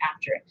back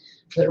after it.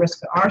 So the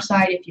risk on our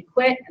side if you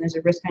quit, and there's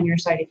a risk on your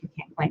side if you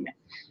can't claim it.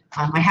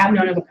 I have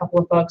known of a couple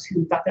of folks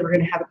who thought they were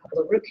going to have a couple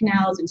of root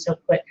canals, and so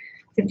put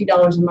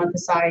 $50 a month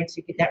aside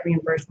to get that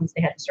reimbursed once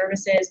they had the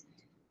services.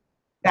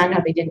 Found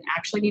out they didn't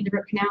actually need the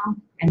root canal,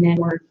 and then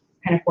were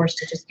kind of forced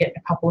to just get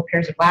a couple of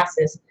pairs of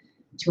glasses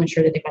to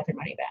ensure that they got their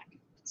money back.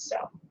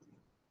 So,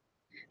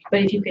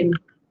 but if you can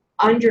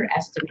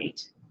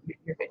underestimate,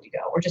 you're good to go,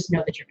 or just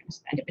know that you're going to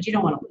spend it, but you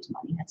don't want to lose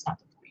money. That's not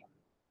the point.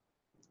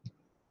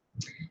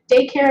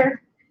 Daycare.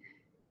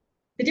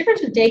 The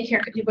difference with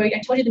daycare, I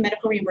told you the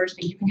medical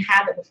reimbursement, you can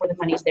have it before the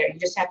money's there. You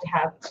just have to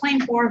have a claim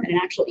form and an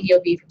actual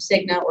EOB from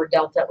Cigna or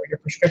Delta or your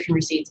prescription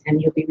receipts,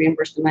 and you'll be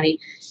reimbursed the money.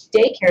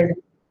 Daycare,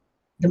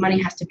 the money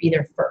has to be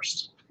there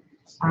first.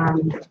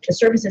 The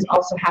services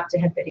also have to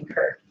have been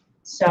incurred.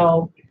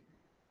 So,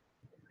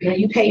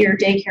 you pay your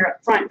daycare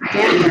up front in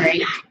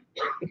January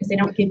because they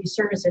don't give you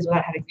services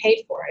without having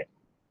paid for it,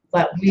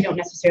 but we don't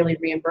necessarily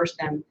reimburse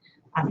them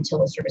until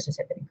those services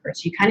have been incurred.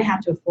 So you kind of have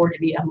to afford to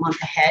be a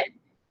month ahead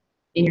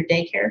in your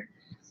daycare.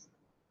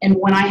 And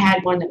when I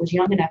had one that was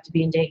young enough to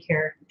be in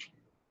daycare,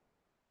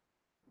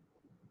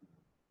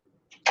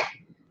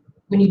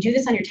 when you do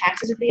this on your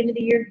taxes at the end of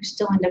the year, you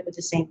still end up with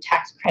the same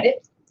tax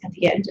credit at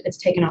the end. It's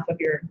taken off of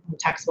your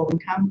taxable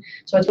income.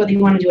 So it's whether you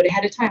want to do it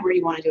ahead of time or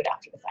you want to do it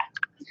after the fact.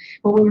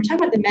 But when we're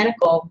talking about the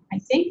medical, I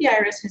think the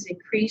IRS has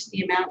increased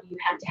the amount you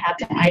have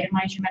to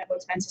itemize your medical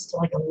expenses to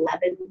like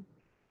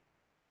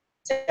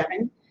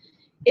 11.7.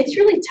 It's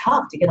really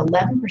tough to get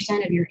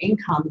 11% of your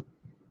income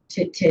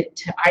to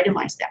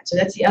itemize that. So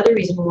that's the other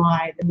reason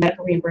why the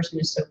medical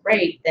reimbursement is so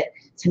great, that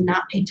to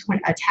not pay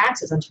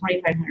taxes on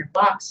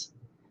 $2,500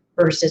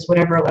 versus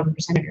whatever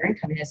 11% of your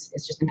income is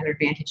just another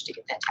advantage to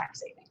get that tax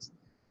savings.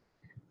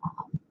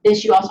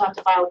 This you also have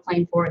to file a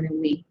claim for, and then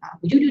we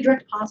do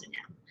direct deposit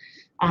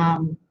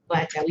now.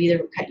 But we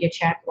either cut you a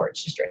check or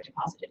it's just direct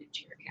deposited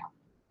into your account.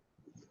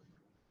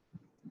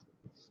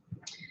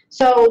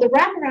 So the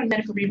wraparound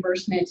medical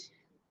reimbursement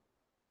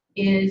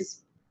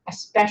is a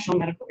special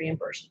medical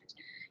reimbursement,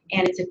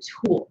 and it's a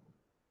tool.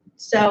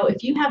 So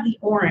if you have the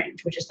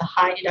orange, which is the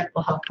high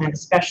deductible health plan, the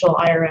special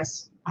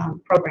IRS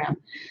program,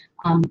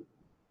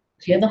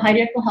 if you have the high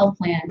deductible health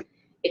plan,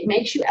 it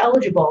makes you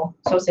eligible,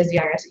 so says the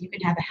IRS, that you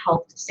can have a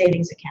health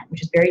savings account,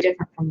 which is very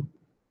different from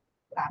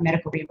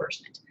medical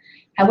reimbursement.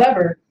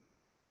 However,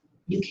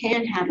 you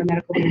can have a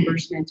medical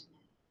reimbursement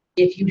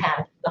if you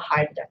have the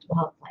high deductible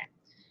health plan.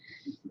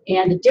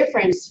 And the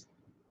difference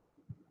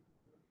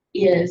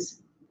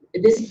is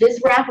this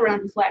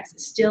wraparound flex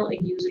is still a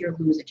use it or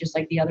lose it, just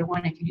like the other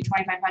one. If you do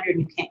 $2,500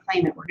 and you can't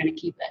claim it, we're going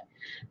to keep it.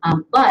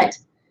 But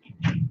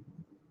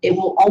it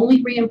will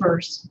only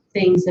reimburse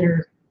things that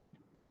are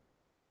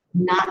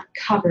not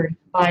covered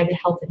by the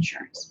health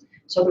insurance.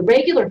 So the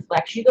regular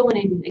flex, you go in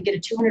and get a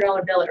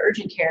 $200 bill at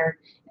urgent care,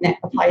 and that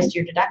applies to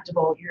your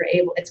deductible.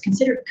 It's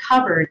considered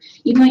covered,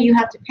 even though you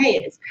have to pay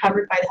it. It's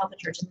covered by the health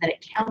insurance, and then it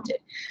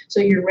counted.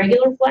 So your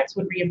regular flex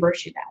would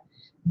reimburse you that.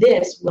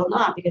 This will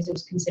not, because it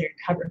was considered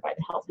covered by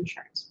the health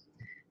insurance.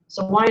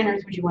 So why on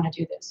earth would you want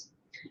to do this?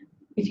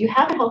 If you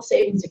have a health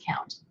savings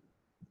account,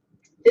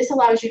 this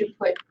allows you to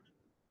put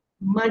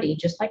money,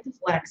 just like the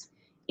Flex,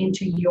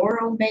 into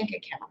your own bank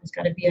account. It's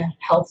got to be a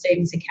health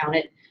savings account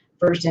at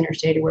First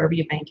Interstate or wherever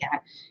you bank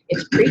at.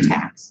 It's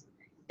pre-tax.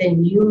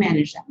 Then you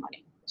manage that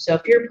money. So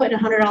if you're putting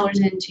 $100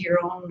 into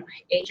your own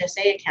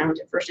HSA account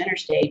at First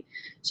Interstate,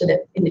 so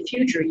that in the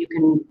future you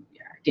can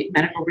get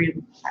medical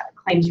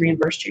claims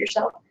reimbursed to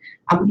yourself,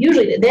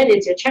 usually then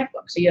it's a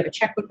checkbook. So you have a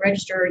checkbook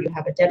register, you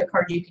have a debit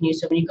card you can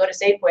use. So when you go to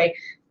Safeway,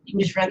 you can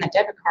just run that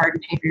debit card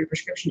and pay for your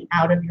prescription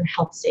out of your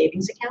health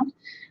savings account.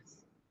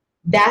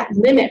 That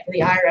limit for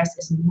the IRS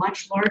is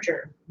much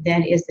larger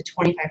than is the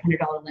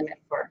 $2,500 limit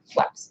for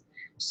Flex.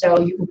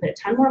 So you can put a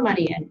ton more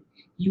money in.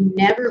 You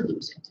never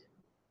lose it.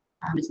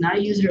 It's not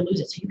a use it or lose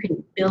it. So you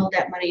can build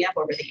that money up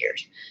over the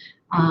years.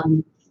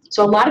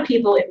 So a lot of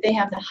people, if they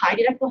have the high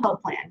deductible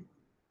health plan,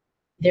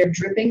 they're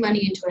dripping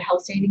money into a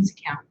health savings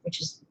account,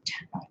 which is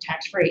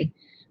tax-free,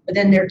 but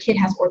then their kid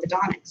has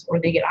orthodontics or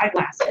they get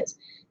eyeglasses.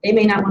 They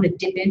may not want to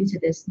dip into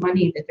this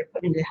money that they're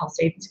putting into the health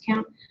savings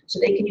account, so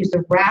they can use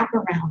the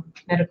wraparound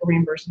medical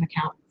reimbursement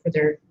account for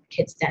their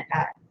kids'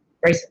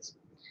 braces,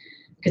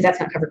 because that's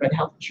not covered by the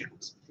health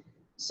insurance.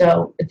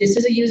 So but this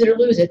is a use it or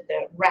lose it,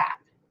 the wrap.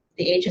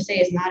 The HSA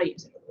is not a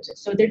use it or lose it.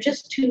 So they're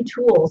just two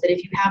tools that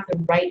if you have the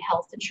right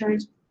health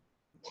insurance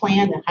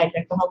plan, the high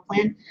deductible health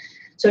plan.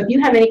 So if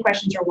you have any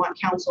questions or want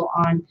counsel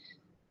on,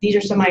 these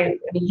are some, I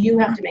mean, you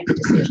have to make a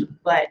decision,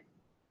 but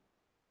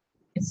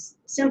it's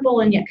simple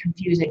and yet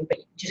confusing, but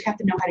you just have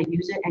to know how to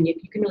use it, and you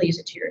can really use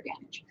it to your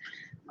advantage.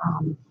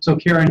 So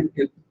Karyn,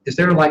 is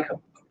there like a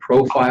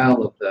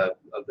profile of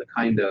the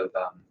kind of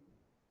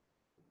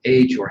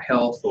age or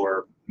health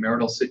or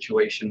marital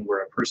situation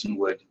where a person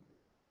would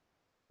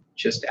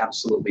just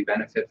absolutely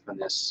benefit from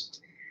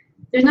this?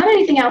 There's not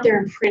anything out there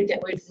in print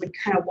that would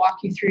kind of walk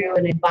you through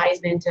an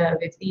advisement of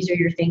if these are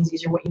your things,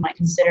 these are what you might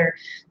consider.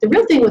 The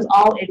real thing with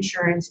all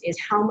insurance is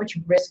how much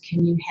risk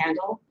can you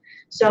handle.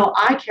 So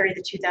I carry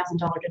the $2,000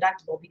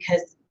 deductible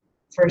because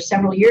for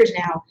several years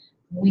now,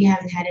 we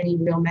haven't had any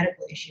real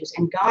medical issues.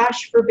 And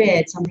gosh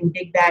forbid something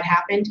big bad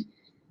happened,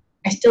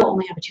 I still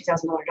only have a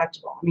 $2,000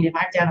 deductible. I mean, if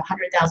I have to have a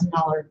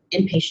 $100,000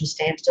 inpatient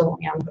stay, I'm still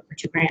only on the hook for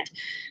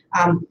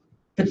 $2,000.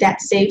 But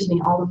that saves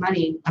me all the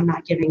money I'm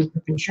not giving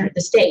group insurance,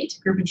 the state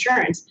group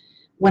insurance,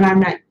 when I'm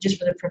not, just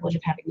for the privilege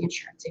of having the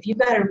insurance. If you've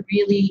got a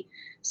really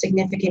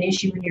significant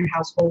issue in your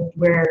household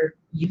where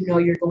you know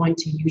you're going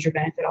to use your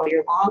benefit all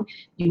year long,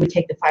 you would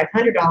take the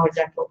 $500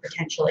 deductible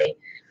potentially,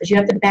 but you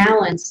have to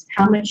balance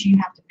how much you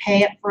have to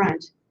pay up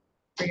front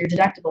for your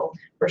deductible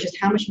versus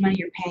how much money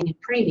you're paying in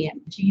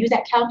premium. If you use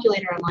that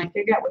calculator online,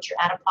 figure out what your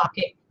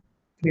out-of-pocket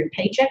for your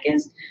paycheck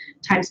is,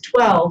 times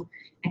 12,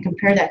 and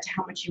compare that to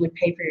how much you would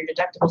pay for your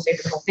deductible, say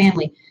for the whole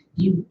family.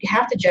 You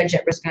have to judge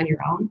that risk on your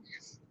own.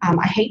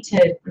 I hate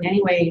to in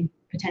any way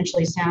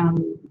potentially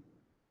sound,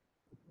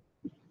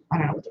 I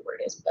don't know what the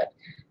word is, but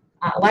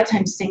a lot of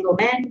times single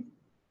men,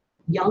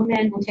 young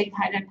men will take the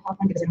high deductible health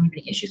plan because they don't have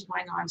any issues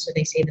going on, so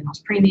they save the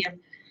most premium.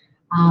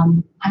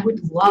 I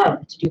would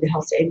love to do the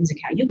health savings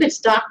account. You could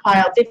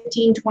stockpile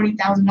 $15,000, $20,000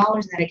 in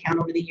that account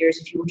over the years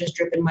if you were just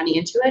dripping money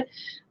into it,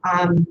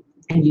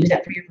 and use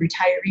that for your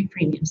retiree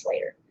premiums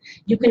later.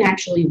 You can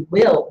actually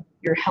will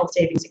your health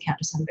savings account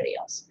to somebody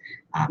else.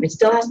 It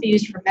still has to be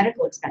used for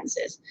medical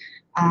expenses,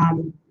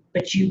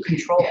 but you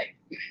control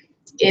it.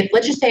 If,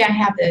 let's just say I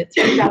have the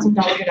 $3,000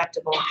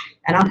 deductible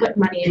and I'll put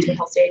money into a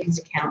health savings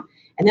account,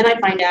 and then I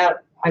find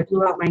out I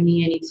blew out my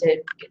knee, I need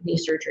to get knee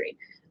surgery.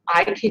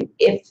 I can,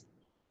 if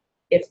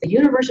the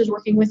universe is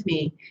working with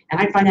me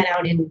and I find that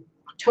out in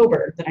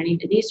October that I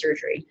need the knee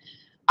surgery,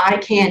 I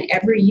can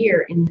every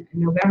year in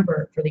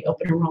November for the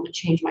open enrollment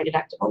change my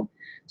deductible.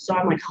 So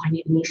I'm like, oh, I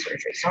need knee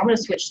surgery. So I'm going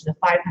to switch to the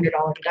 $500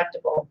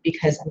 deductible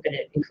because I'm going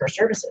to incur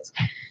services.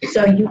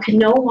 So you can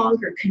no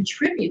longer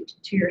contribute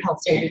to your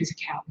health savings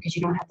account because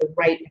you don't have the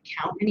right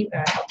account,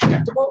 health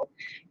deductible,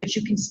 but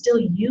you can still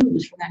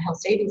use from that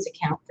health savings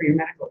account for your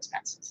medical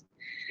expenses.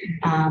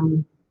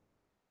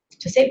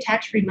 To save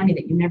tax-free money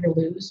that you never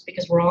lose,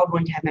 because we're all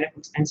going to have medical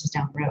expenses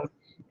down the road,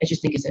 I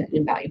just think is an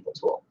invaluable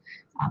tool.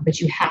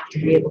 But you have to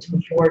be able to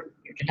afford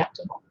your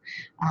deductible.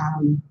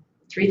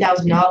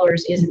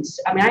 $3,000 isn't,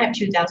 I mean, I have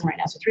 $2,000 right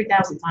now, so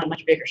 $3,000 is not a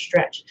much bigger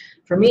stretch.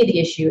 For me, the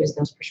issue is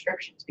those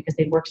prescriptions because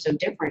they work so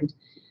different.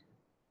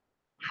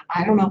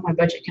 I don't know if my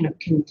budget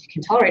can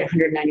tolerate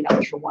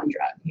 $190 for one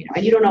drug, you know,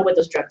 and you don't know what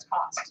those drugs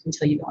cost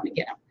until you go in and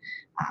get them.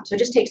 So it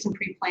just takes some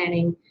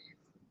pre-planning,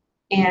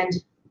 and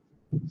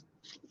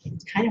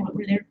it's kind of what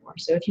we're there for.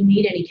 So if you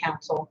need any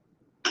counsel,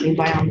 I mean,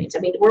 by all means. I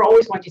mean, we're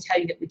always going to tell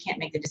you that we can't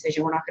make the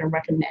decision. We're not going to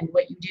recommend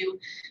what you do,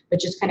 but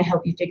just kind of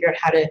help you figure out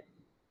how to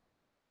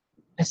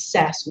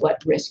assess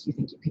what risk you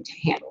think you can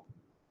handle.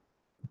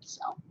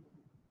 So,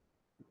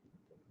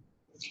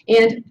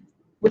 and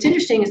what's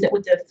interesting is that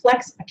with the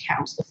Flex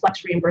accounts, the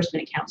Flex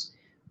reimbursement accounts,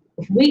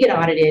 if we get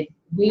audited,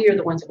 we are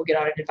the ones that will get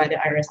audited by the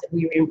IRS that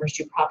we reimbursed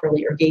you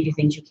properly or gave you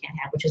things you can't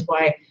have, which is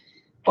why,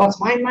 well,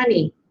 it's my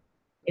money.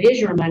 It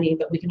is your money,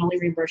 but we can only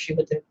reimburse you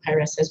what the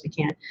IRS says we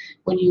can.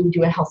 When you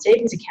do a health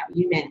savings account,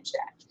 you manage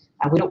that.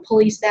 We don't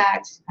police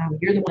that.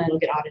 You're the one that'll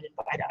get audited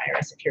by the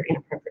IRS if you're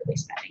inappropriately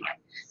spending it.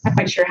 I'm not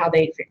quite sure how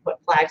what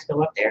flags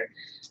go up there.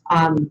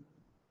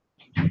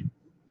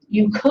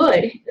 You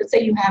could, let's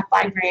say you have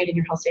 $5,000 in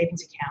your health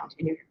savings account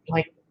and you're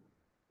like,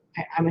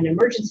 I'm an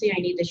emergency, I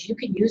need this. You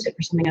can use it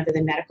for something other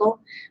than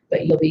medical,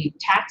 but you'll be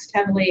taxed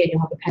heavily and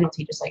you'll have a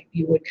penalty just like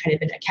you would kind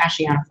of in a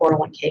cashing out a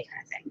 401k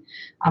kind of thing.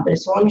 But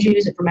as long as you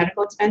use it for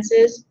medical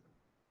expenses,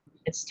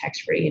 it's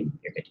tax-free and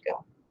you're good to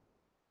go.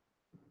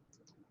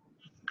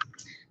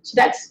 So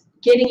that's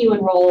getting you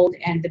enrolled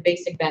and the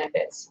basic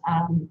benefits.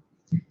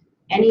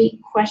 Any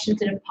questions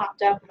that have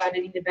popped up about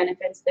any of the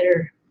benefits that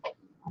are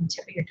on the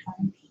tip of your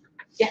tongue?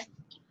 Yeah.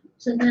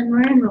 So then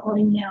we're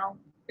enrolling now,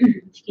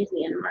 excuse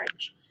me, in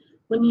March.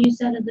 When you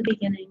said at the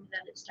beginning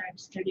that it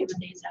starts 31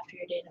 days after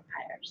your date of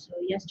hire, so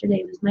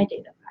yesterday was my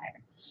date of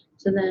hire.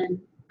 So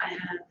then I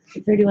have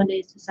the 31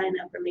 days to sign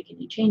up or make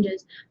any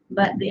changes,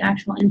 but the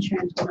actual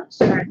insurance will not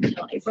start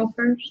until April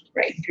 1st.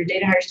 Right. If your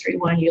data hire is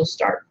 3/1, you'll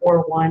start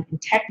 4/1.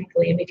 And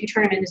technically, if you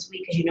turn them in this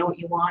week because you know what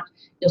you want,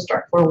 you'll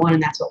start 4/1,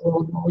 and that's what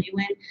we'll enroll you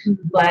in.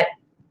 Mm-hmm. But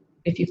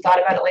if you've thought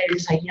about it later and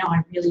decide,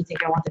 I really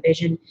think I want the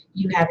vision,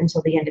 you have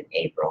until the end of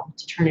April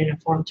to turn in a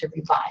form to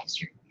revise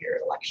your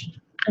election.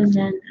 And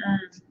then,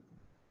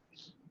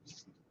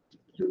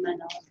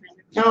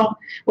 No,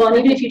 well, and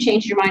even if you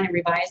changed your mind and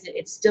revised it,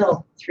 it's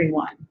still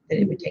 3/1 that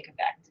it would take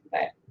effect.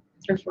 But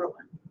or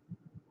 4/1.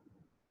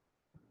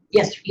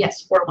 yes,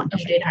 4/1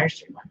 because your data hire is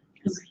 3/1.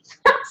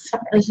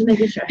 Sorry. I was just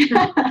making sure.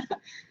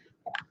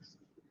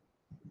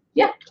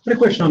 Yeah. I had a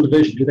question on the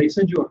vision. Do they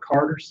send you a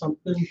card or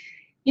something?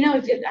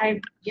 No,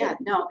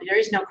 there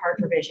is no card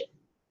provision.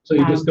 So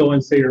you just go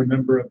and say you're a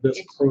member of this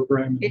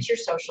program? It's your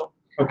social.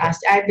 Okay.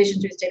 I have vision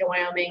through the state of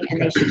Wyoming,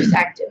 and they should just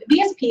act.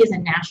 VSP is a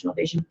national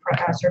vision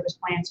service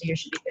plan, so you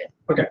should be good.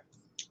 Okay.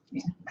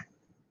 Yeah.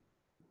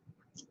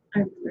 I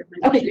remember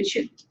my Okay, good.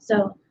 Shoot.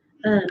 So,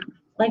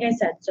 like I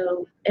said,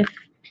 so if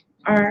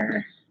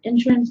our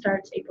insurance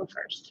starts April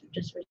 1st,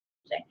 just for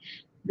today,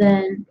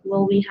 then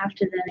will we have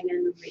to then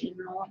again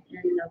re-enroll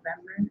in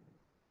November?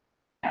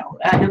 No.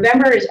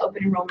 November is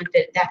open enrollment.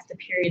 That's the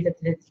period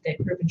that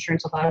group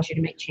insurance allows you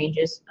to make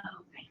changes. Oh,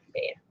 okay.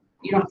 Yeah.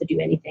 You don't have to do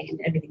anything, and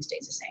everything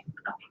stays the same.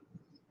 Okay.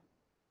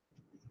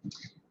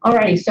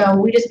 Alrighty,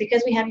 so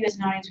because we have you as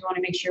an audience, we want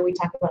to make sure we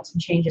talk about some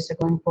changes. So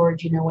going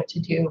forward, you know what to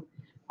do.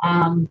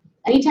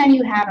 Anytime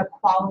you have a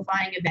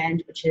qualifying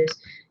event, which is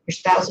your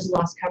spouse has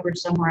lost coverage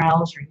somewhere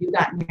else, or you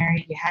got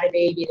married, you had a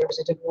baby, there was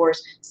a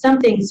divorce,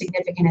 something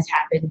significant has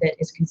happened that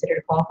is considered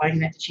a qualifying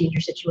event to change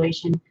your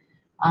situation.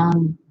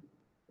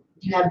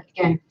 You have,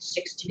 again,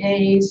 60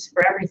 days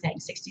for everything,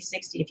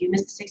 60-60. If you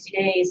miss the 60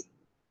 days,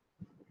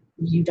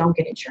 you don't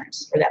get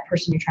insurance, or that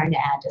person you're trying to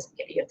add doesn't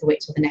get it. You have to wait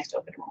till the next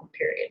open enrollment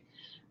period.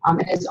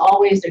 And as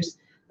always, there's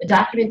the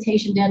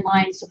documentation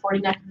deadline.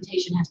 Supporting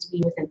documentation has to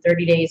be within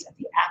 30 days of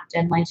the app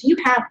deadline, so you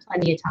have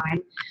plenty of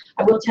time.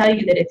 I will tell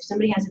you that if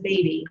somebody has a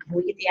baby and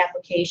we get the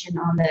application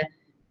on the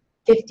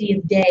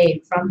 50th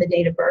day from the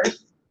date of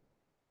birth,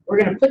 we're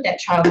going to put that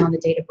child on the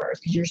date of birth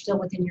because you're still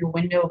within your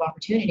window of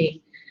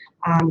opportunity.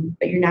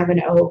 But you're now going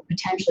to owe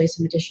potentially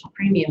some additional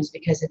premiums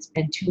because it's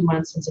been 2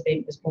 months since a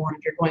baby was born.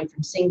 If you're going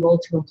from single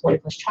to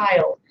employed plus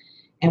child,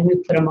 and we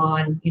put them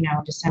on,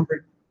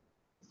 December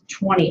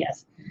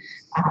 20th,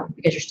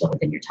 because you're still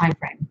within your time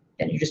frame,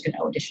 then you're just going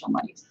to owe additional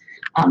monies.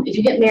 If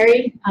you get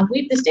married,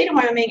 the state of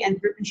Wyoming and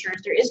group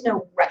insurance, there is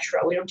no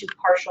retro. We don't do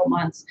partial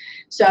months.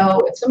 So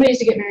if somebody is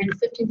to get married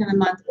the 15th of the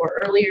month or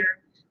earlier,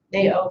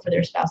 they owe for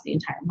their spouse the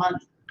entire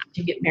month. If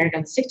you get married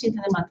on the 16th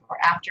of the month or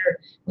after,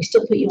 we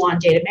still put you on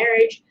date of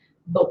marriage,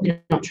 but we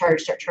don't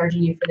start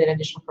charging you for that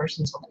additional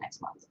person until the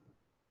next month.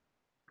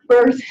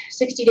 Birth,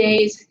 60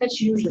 days,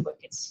 that's usually what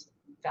gets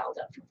fouled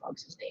up for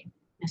folks as they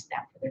miss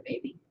that for their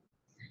baby.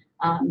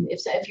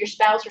 If your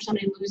spouse or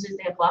somebody loses,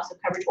 they have loss of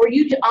coverage, or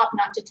you opt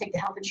not to take the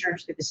health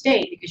insurance through the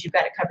state because you've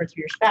got it covered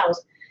through your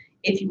spouse.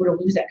 If you were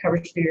to lose that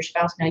coverage through your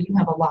spouse, now you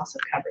have a loss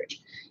of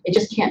coverage. It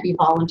just can't be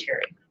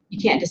voluntary. You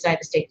can't decide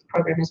the state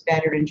program is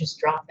better and just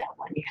drop that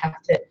one. You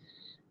have to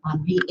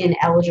be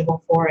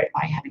ineligible for it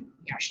by having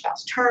your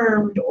spouse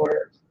termed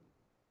or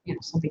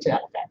something to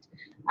that effect.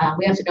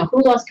 We have to know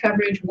who lost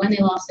coverage, when they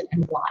lost it,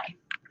 and why.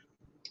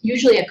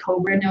 Usually a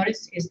COBRA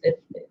notice is the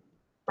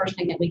first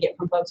thing that we get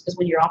from folks, because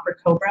when you're offered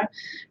COBRA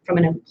from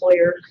an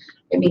employer,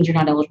 it means you're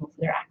not eligible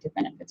for their active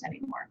benefits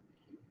anymore.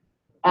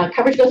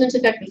 Coverage goes into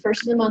effect the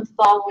first of the month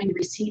following the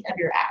receipt of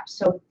your app.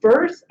 So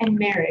birth and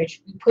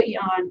marriage, we put you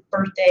on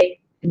birthday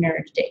and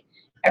marriage date.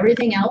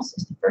 Everything else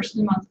is the first of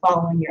the month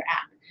following your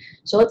app.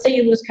 So let's say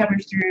you lose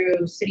coverage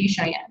through City of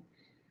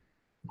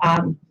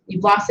Cheyenne.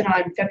 You've lost it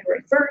on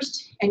February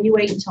 1st, and you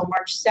wait until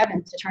March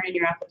 7th to turn in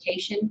your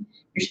application.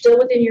 You're still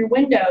within your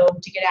window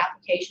to get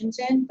applications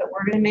in, but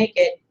we're going to make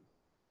it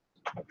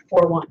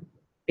 4/1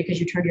 because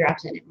you turned your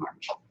apps in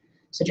March.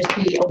 So just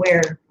be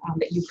aware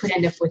that you could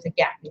end up with a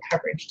gap in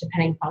coverage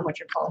depending upon what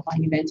your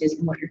qualifying event is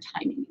and what your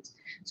timing is.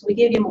 So we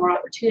give you more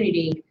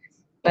opportunity,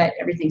 but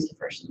everything's the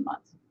first of the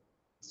month.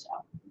 So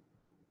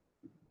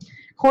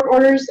court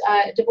orders,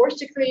 divorce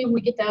decree, when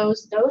we get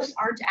those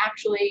aren't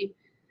actually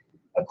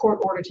a court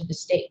order to the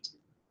state.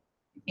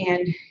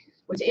 And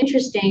what's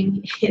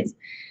interesting is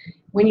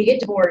when you get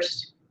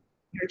divorced,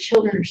 your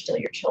children are still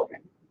your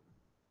children.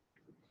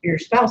 Your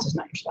spouse is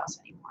not your spouse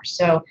anymore.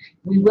 So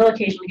we will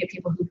occasionally get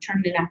people who've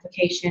turned in an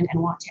application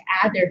and want to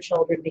add their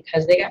children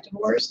because they got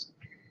divorced.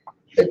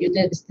 But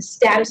the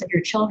status of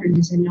your children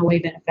has in no way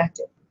been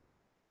affected.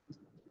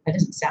 That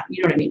doesn't sound,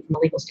 you know what I mean, from a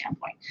legal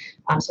standpoint.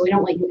 So we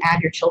don't let you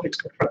add your children to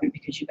the program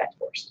because you got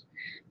divorced.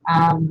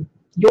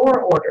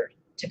 You're ordered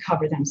to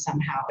cover them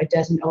somehow. It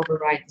doesn't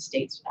override the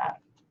state's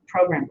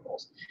program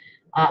rules.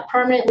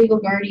 Permanent legal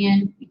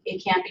guardian,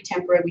 it can't be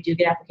temporary. We do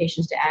get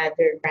applications to add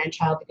their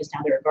grandchild because now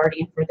they're a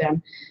guardian for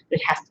them, but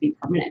it has to be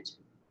permanent.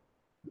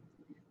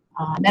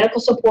 Medical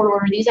support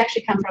order, these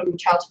actually come from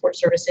child support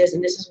services,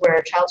 and this is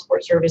where child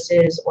support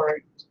services or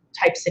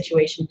type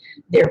situation,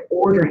 they're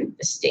ordering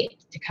the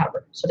state to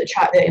cover. So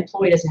the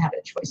employee doesn't have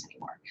a choice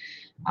anymore.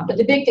 But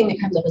the big thing that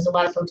comes up is a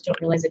lot of folks don't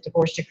realize that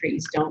divorce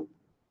decrees don't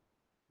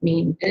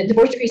mean, and a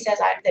divorce decree says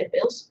that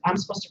bills, I'm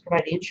supposed to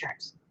provide the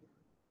insurance.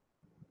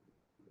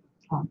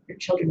 Your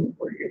children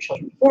were your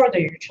children before,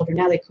 they're your children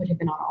now, they could have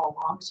been on all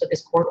along. So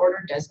this court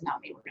order does not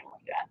mean we're going to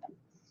let you add them.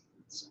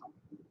 So.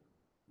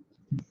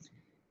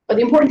 But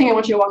the important thing I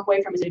want you to walk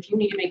away from is that if you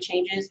need to make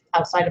changes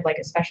outside of like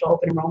a special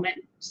open enrollment,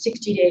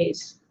 60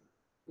 days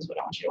is what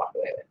I want you to walk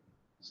away with.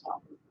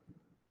 So.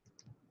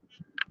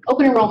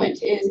 Open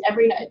enrollment is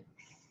every night.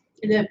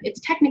 It's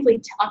technically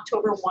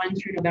October 1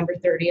 through November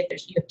 30th.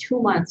 You have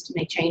 2 months to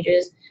make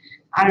changes.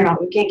 I don't know,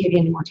 we can't give you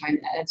any more time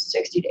than that. It's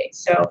 60 days.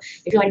 So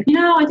if you're like,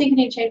 no, I think I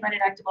need to change my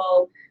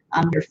deductible,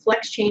 your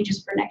flex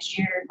changes for next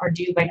year are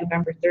due by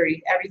November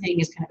 30th. Everything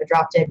is kind of a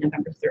drop dead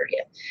November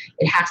 30th.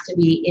 It has to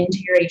be into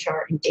your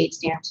HR and date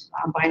stamped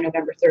by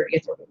November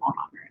 30th or we won't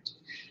honor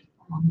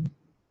it.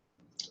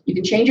 You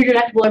can change your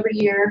deductible every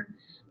year.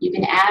 You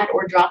can add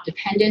or drop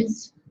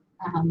dependents.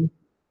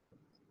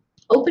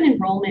 Open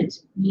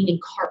enrollment, meaning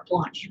carte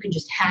blanche, you can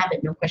just have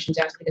it, no questions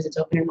asked because it's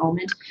open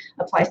enrollment,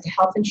 applies to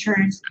health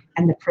insurance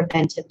and the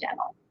preventive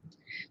dental.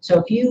 So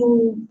if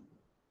you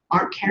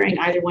aren't carrying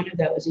either one of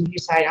those and you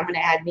decide I'm going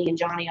to add me and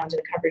Johnny onto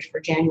the coverage for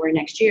January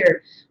next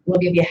year, we'll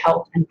give you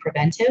health and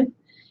preventive.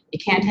 You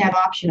can't have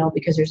optional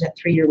because there's that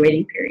 3-year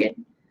waiting period.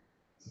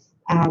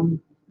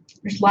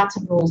 There's lots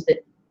of rules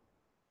that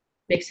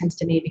make sense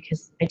to me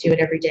because I do it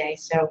every day.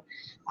 So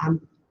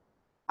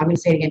I'm going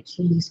to say it again,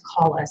 please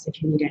call us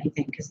if you need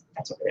anything because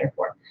that's what we're there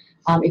for.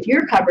 If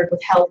you're covered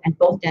with health and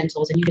both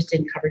dentals and you just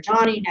didn't cover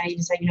Johnny, now you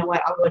decide, you know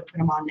what, I'll go ahead and put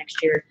him on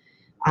next year.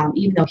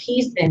 Even though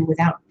he's been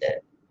without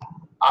the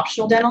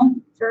optional dental,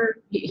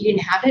 he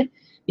didn't have it,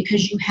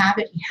 because you have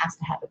it, he has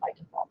to have it by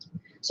default.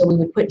 So we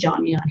would put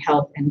Johnny on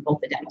health and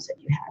both the dentals that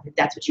you have, if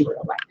that's what you were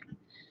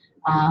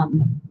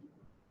electing.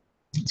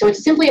 So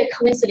it's simply a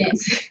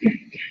coincidence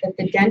that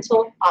the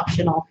dental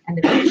optional and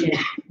the vision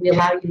we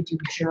allow you to do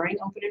during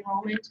open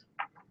enrollment.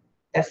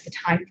 That's the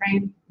time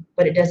frame,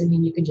 but it doesn't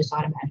mean you can just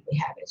automatically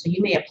have it. So you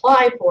may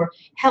apply for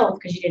health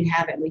because you didn't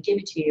have it and we give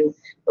it to you,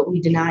 but we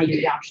deny you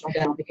the optional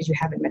dental because you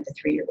haven't met the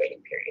 3-year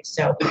waiting period.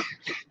 So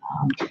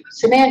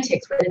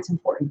semantics, but it's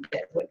important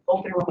that what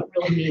open enrollment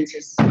really means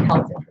is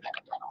health and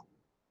preventive dental.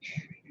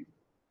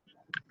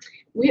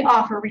 We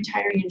offer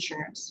retiree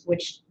insurance,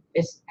 which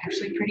is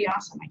actually pretty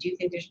awesome. I do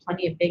think there's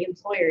plenty of big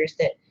employers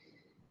that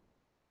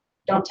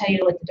don't tell you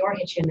to let the door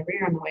hit you in the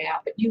rear on the way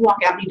out, but you walk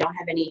out and you don't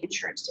have any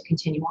insurance to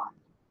continue on.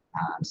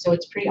 So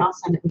it's pretty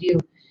awesome that we do.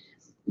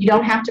 You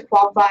don't have to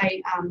qualify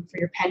for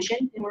your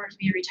pension in order to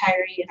be a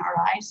retiree in our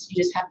eyes. You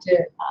just have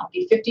to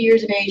be 50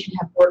 years of age and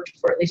have worked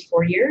for at least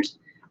 4 years,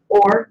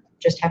 or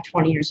just have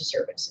 20 years of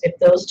service. If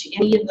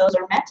any of those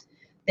are met,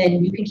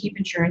 then you can keep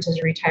insurance as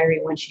a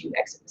retiree once you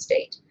exit the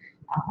state.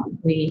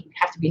 We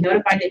have to be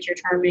notified that you're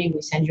terminating.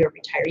 We send you a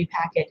retiree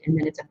packet, and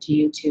then it's up to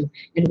you to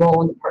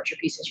enroll in the parts or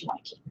pieces you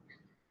want to keep.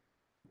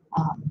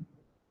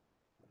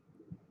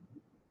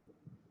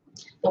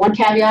 The one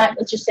caveat,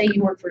 let's just say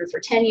you work for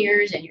 10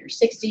 years and you're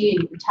 60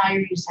 and you retire,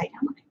 you decide,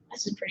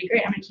 this is pretty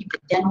great, I'm going to keep the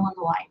dental in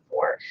the life,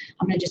 or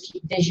I'm going to just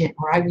keep vision,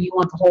 or you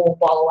want the whole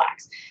ball of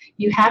wax.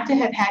 You have to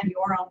have had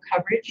your own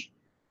coverage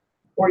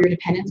or your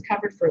dependents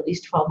covered for at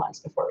least 12 months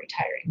before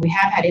retiring. We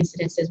have had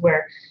incidences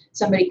where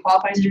somebody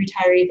qualifies as a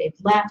retiree, they've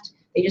left,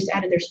 they just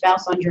added their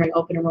spouse on during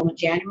open enrollment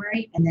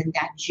January, and then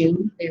that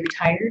June they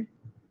retired.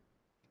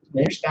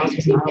 Their spouse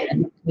was not,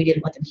 and we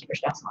didn't let them keep their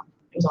spouse on.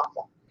 It was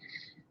awful.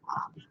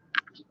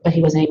 But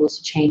he wasn't able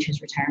to change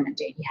his retirement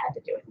date. He had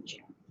to do it in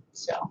June.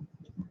 So.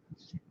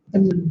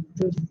 And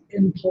the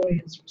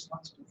employee is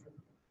responsible for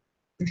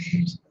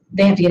it.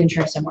 They have to get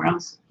insurance somewhere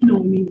else. No,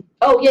 I mean.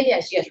 Oh,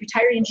 yes.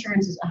 Retiree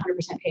insurance is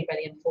 100% paid by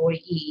the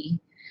employee.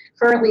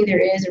 Currently, there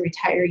is a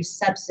retiree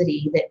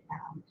subsidy that,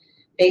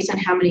 based on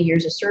how many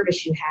years of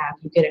service you have,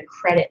 you get a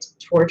credit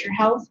towards your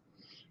health.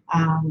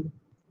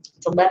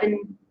 It's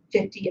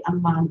 $11.50 a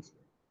month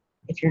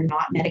if you're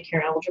not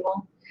Medicare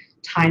eligible,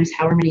 times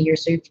however many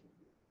years. So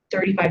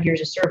 35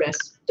 years of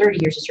service, 30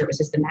 years of service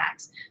is the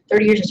max.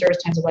 30 years of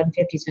service times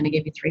 1150 is going to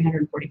give you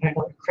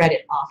 $345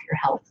 credit off your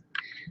health,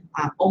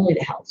 only the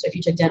health. So if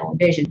you took dental and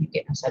vision, you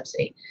get no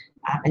subsidy.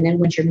 And then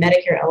once you're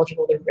Medicare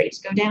eligible, the rates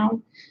go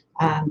down.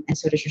 and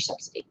so does your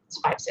subsidy. It's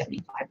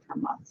 $575 per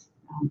month.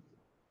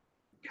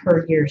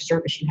 Per year of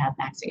service you have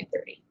maxing at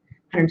 30.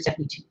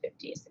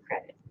 $172.50 is the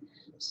credit.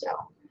 So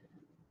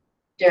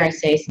dare I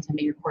say, since I'm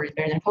being recorded,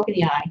 better than a poke in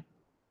the eye,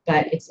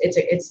 but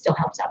it still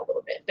helps out a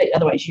little bit. But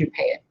otherwise, you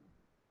pay it.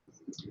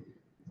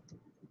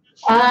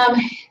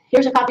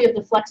 Here's a copy of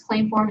the Flex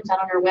claim form. It's out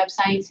on our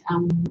website.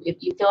 If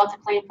you fill out the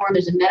claim form,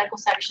 there's a medical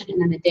section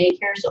and then the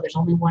daycare, so there's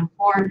only one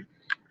form.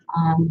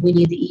 We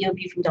need the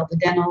EOB from Delta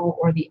Dental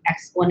or the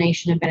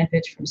explanation of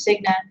benefits from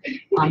Cigna.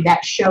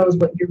 That shows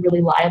what you're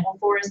really liable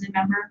for as the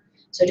member.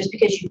 So just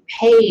because you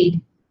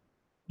paid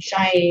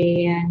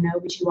Cheyenne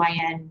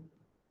OBGYN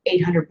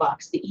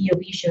 $800, the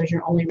EOB shows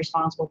you're only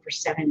responsible for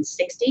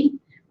 $760.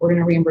 We're going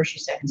to reimburse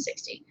you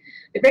 $760.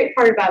 The great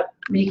part about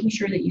making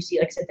sure that you see,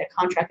 like I said, that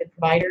contracted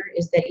provider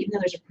is that even though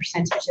there's a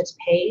percentage that's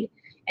paid,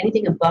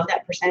 anything above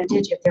that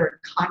percentage, if they're a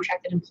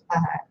contracted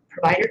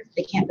provider,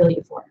 they can't bill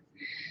you for.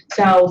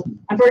 So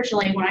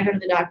unfortunately, when I go to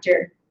the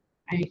doctor,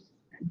 I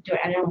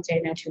don't want to say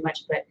I know too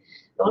much, but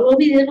it'll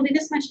be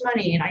this much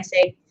money, and I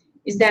say,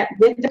 is that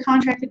with the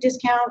contracted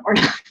discount or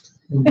not?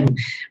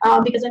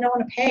 Because I don't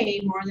want to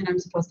pay more than I'm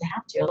supposed to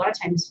have to. A lot of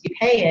times you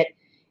pay it,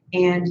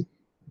 and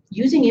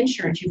using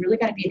insurance, you really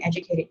got to be an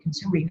educated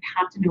consumer. You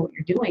have to know what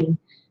you're doing,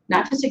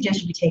 not to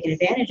suggest you be taken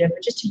advantage of,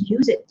 but just to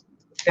use it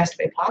the best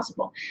way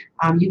possible.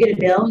 You get a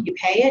bill, you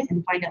pay it,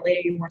 and find out later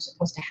you weren't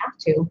supposed to have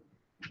to.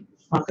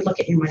 Well, good luck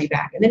getting your money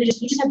back. And then you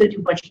just have to do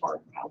a bunch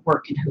more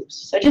work and hoops.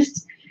 So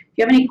just, if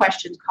you have any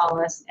questions, call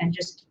us and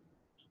just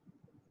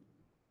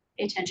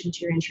pay attention to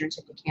your insurance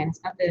if you can.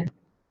 It's not the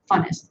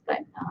funnest, but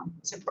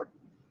it's important.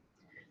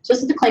 So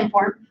this is the claim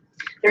form.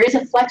 There is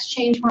a flex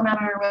change form out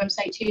on our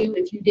website too.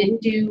 If you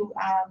didn't do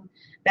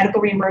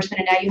medical reimbursement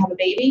and now you have a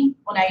baby,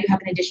 well, now you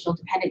have an additional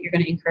dependent you're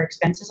going to incur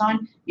expenses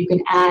on. You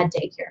can add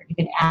daycare. You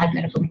can add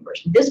medical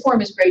reimbursement. This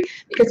form is great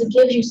because it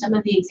gives you some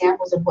of the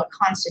examples of what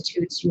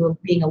constitutes you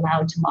being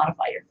allowed to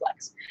modify your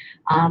flex.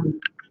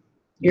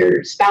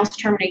 Your spouse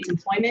terminates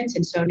employment,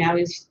 and so now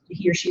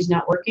he or she's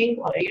not working.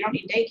 Well, you don't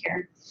need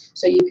daycare,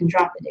 so you can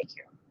drop the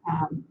daycare.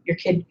 Your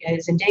kid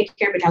is in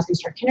daycare, but now it's going to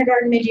start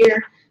kindergarten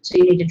mid-year, so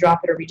you need to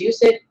drop it or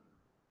reduce it.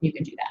 You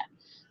can do that.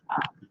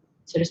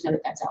 So just know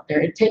that that's out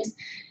there.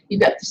 You've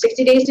got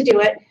 60 days to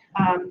do it.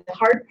 The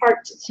hard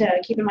part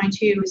to keep in mind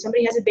too is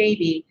somebody has a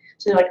baby,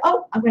 so they're like,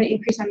 oh, I'm going to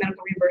increase my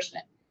medical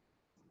reimbursement.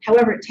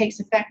 However, it takes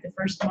effect the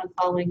first month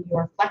following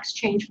your flex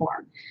change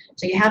form.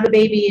 So you have a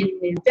baby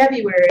in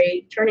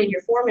February, turn in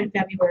your form in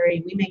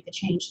February, we make the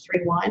change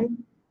 3/1.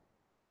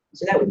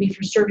 So that would be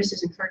for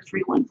services incurred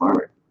 3/1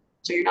 forward.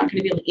 So you're not going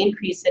to be able to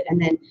increase it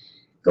and then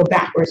go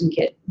backwards and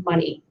get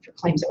money for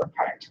claims that were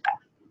prior to that.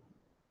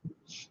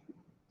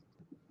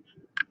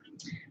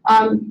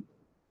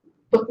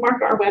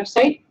 Bookmark our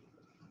website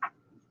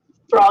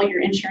for all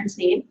your insurance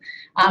needs.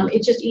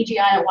 It's just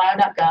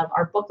egi.wyo.gov.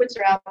 Our booklets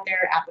are out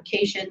there,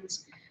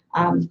 applications,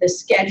 the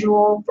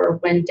schedule for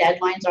when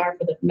deadlines are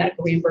for the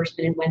medical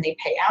reimbursement and when they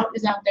pay out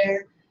is out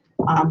there.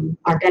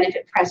 Our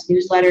Benefit Press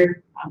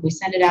newsletter, we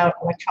send it out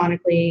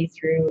electronically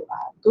through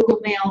Google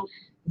Mail.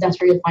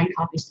 That's where you'll find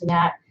copies to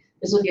that.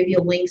 This will give you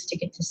links to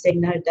get to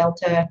Cigna,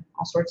 Delta,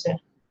 all sorts of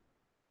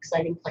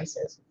exciting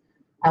places.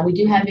 We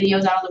do have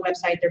videos out on the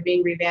website. They're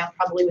being revamped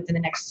probably within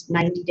the next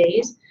 90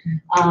 days.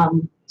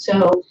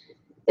 So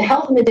the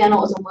health and the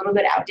dental is a little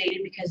bit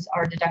outdated because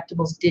our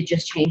deductibles did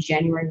just change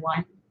January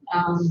 1.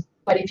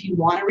 But if you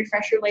want a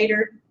refresher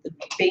later, the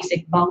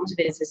basic bones of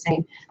it is the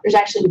same. There's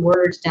actually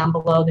words down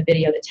below the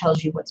video that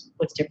tells you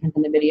what's different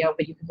than the video,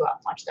 but you can go out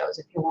and watch those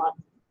if you want.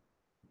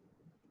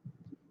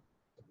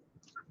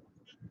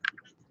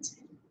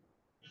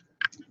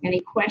 Any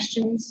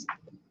questions?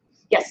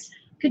 Yes.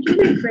 Could you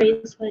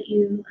rephrase what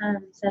you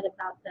said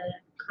about the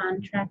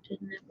contracted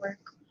network?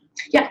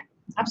 Yeah,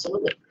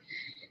 absolutely.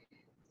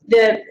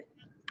 The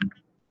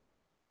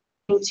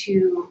thing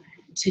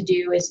to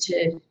do is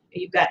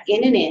you've got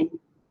in and in.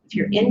 If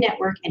you're in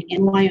network and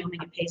in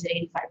Wyoming, it pays at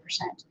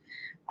 85%,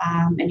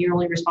 and you're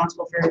only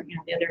responsible for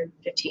the other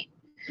 15.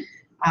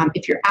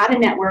 If you're out of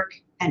network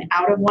and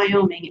out of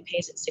Wyoming, it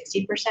pays at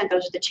 60%.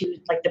 Those are the two,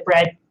 like the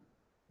bread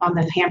on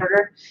the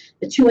hamburger.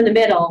 The two in the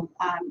middle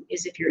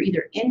is if you're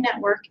either in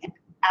network and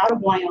out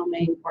of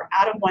Wyoming or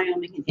out of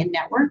Wyoming and in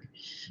network,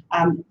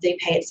 they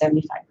pay at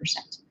 75%.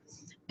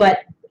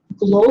 But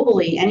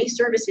globally, any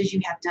services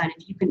you have done,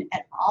 if you can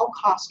at all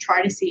costs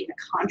try to see a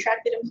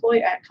contracted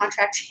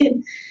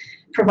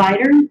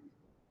provider,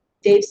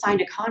 they've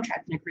signed a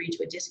contract and agreed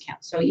to a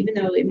discount. So even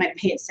though it might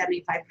pay at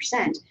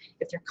 75%,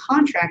 if they're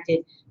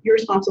contracted, you're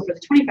responsible for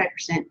the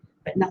 25%,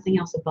 but nothing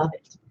else above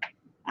it.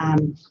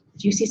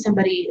 If you see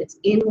somebody that's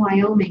in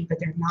Wyoming, but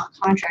they're not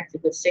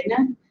contracted with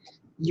Cigna,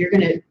 you're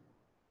going to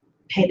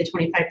pay the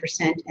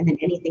 25% and then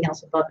anything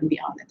else above and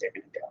beyond that they're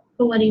going to bill.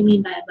 But what do you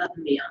mean by above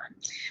and beyond?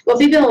 Well, if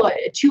they bill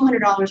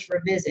 $200 for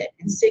a visit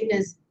and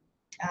Cigna's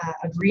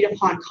agreed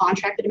upon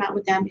contracted amount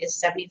with them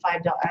is $50.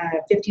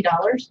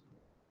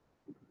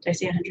 Did I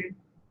say 100?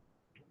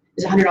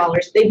 Is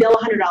 $100. They bill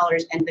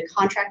 $100 and the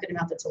contracted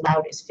amount that's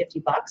allowed is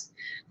 $50.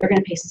 They're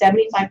going to pay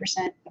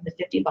 75% of the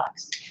 $50.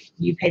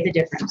 You pay the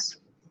difference.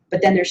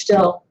 but then there's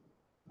still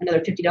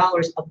another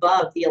 $50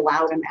 above the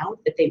allowed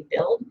amount that they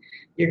billed,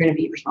 you're going to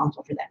be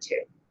responsible for that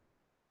too.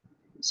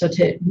 So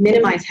to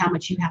minimize how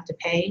much you have to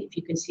pay, if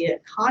you can see a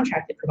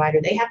contracted provider,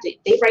 they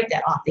write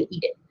that off, they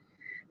eat it.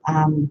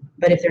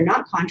 But if they're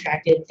not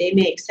contracted, they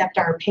may accept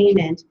our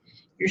payment.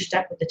 You're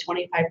stuck with the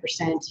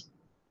 25%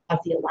 of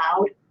the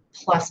allowed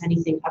plus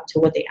anything up to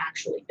what they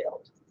actually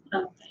billed.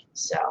 Okay.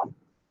 So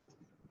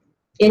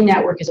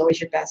in-network is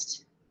always your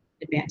best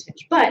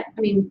advantage. But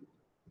I mean,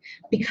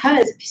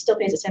 because if you still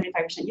pays at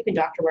 75%, you can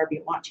doctor wherever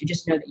you want to.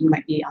 Just know that you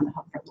might be on the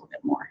hook for a little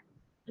bit more.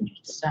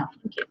 So,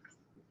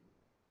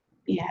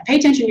 yeah, pay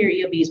attention to your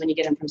EOBs when you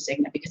get them from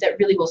Cigna, because that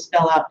really will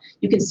spell out.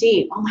 You can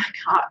see, oh my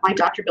God, my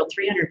doctor billed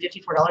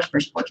 $354 for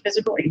a sports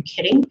physical. Are you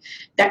kidding?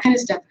 That kind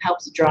of stuff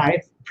helps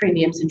drive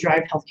premiums and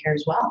drive healthcare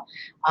as well.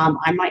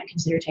 I might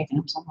consider taking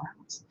them somewhere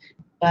else,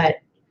 but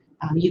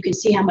you can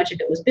see how much of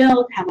it was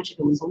billed, how much of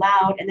it was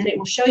allowed, and then it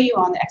will show you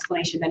on the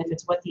explanation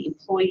benefits what the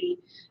employee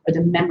or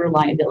the member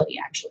liability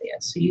actually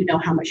is. So you know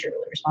how much you're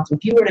really responsible.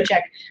 If you were to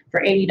check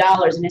for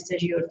 $80 and it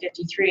says you owed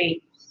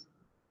 $53,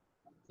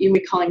 you would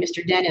be calling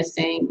Mr. Dennis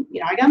saying, you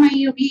know, I got my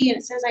EOB and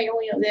it says I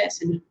only owe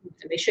this, and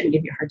they shouldn't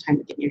give you a hard time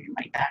to get your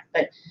money back.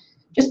 But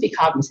just be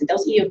cognizant.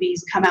 Those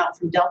EOBs come out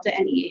from Delta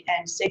and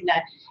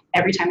Cigna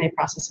every time they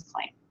process a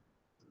claim.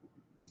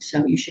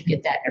 So you should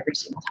get that every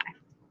single time.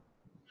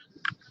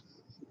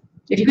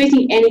 If you guys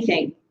need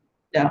anything,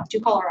 though,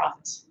 do call our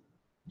office.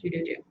 Do.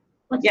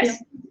 What's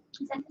Yes.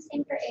 Is that the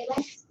same for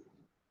AWACS?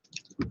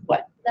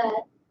 What?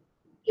 The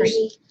For-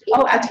 ED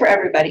Oh, that's for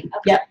everybody.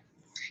 Yep.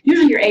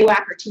 Usually your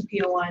AWAC or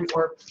TPO1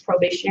 or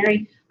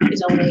probationary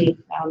is only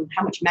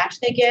how much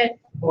match they get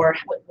or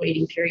what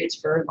waiting periods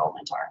for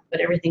enrollment are, but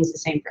everything's the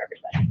same for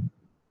everybody.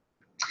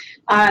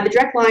 The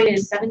direct line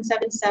is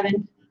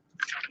 777-6835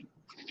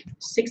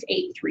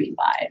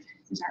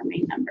 is our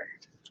main number.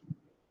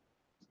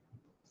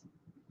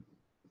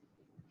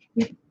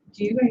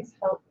 Do you guys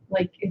help,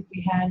 like if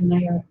we had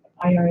an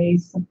IRA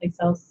someplace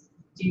else,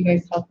 do you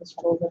guys help us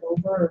roll it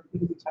over, or who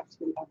do we talk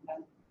to about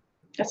that?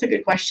 That's a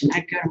good question.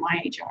 I'd go to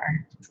my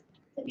HR.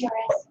 The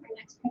BRS for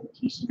next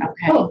presentation.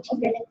 Okay. Oh,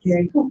 Okay.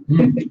 very cool.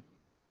 Good.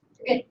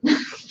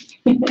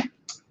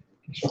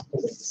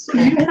 So do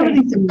you have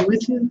anything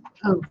with you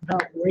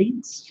about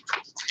rates?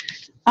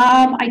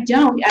 I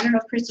don't know,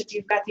 Chris, if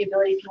you've got the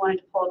ability, if you wanted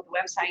to pull up the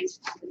website,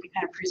 we can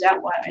kind of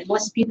present what,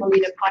 unless people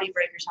need a potty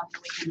break or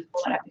something, we can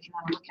pull it up if you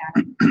want to look at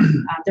it.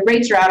 The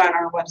rates are out on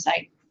our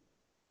website,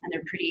 and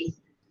they're pretty,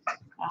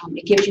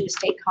 it gives you the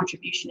state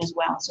contribution as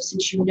well. So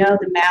since you know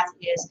the math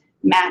is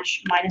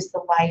match minus the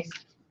life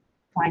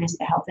minus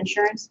the health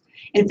insurance.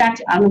 In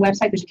fact, on the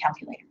website, there's a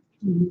calculator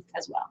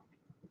as well.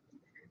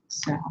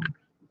 So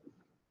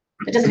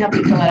it doesn't help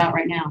you fill it out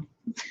right now.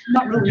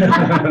 Not really.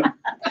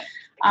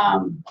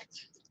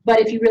 But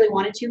if you really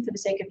wanted to, for the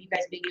sake of you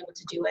guys being able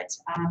to do it,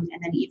 and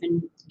then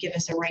even give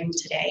us a ring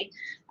today,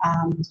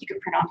 you could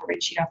print off a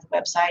rate sheet off the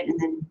website and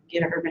then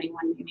give everybody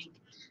one you need.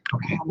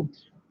 Okay.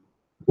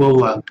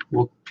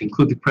 We'll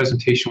conclude the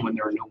presentation when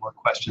there are no more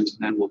questions,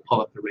 and then we'll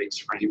pull up the rates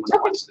for anyone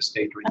that wants to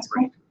stay during the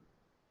break.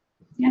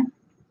 Yeah.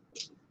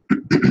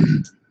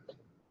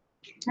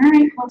 All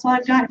right, well, that's all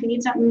I've got. If you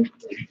need something,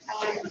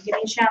 give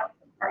me a shout,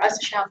 or us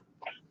a shout.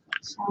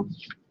 So,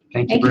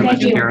 Thank you very much,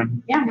 thank you.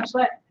 Karyn. Yeah, no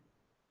sweat.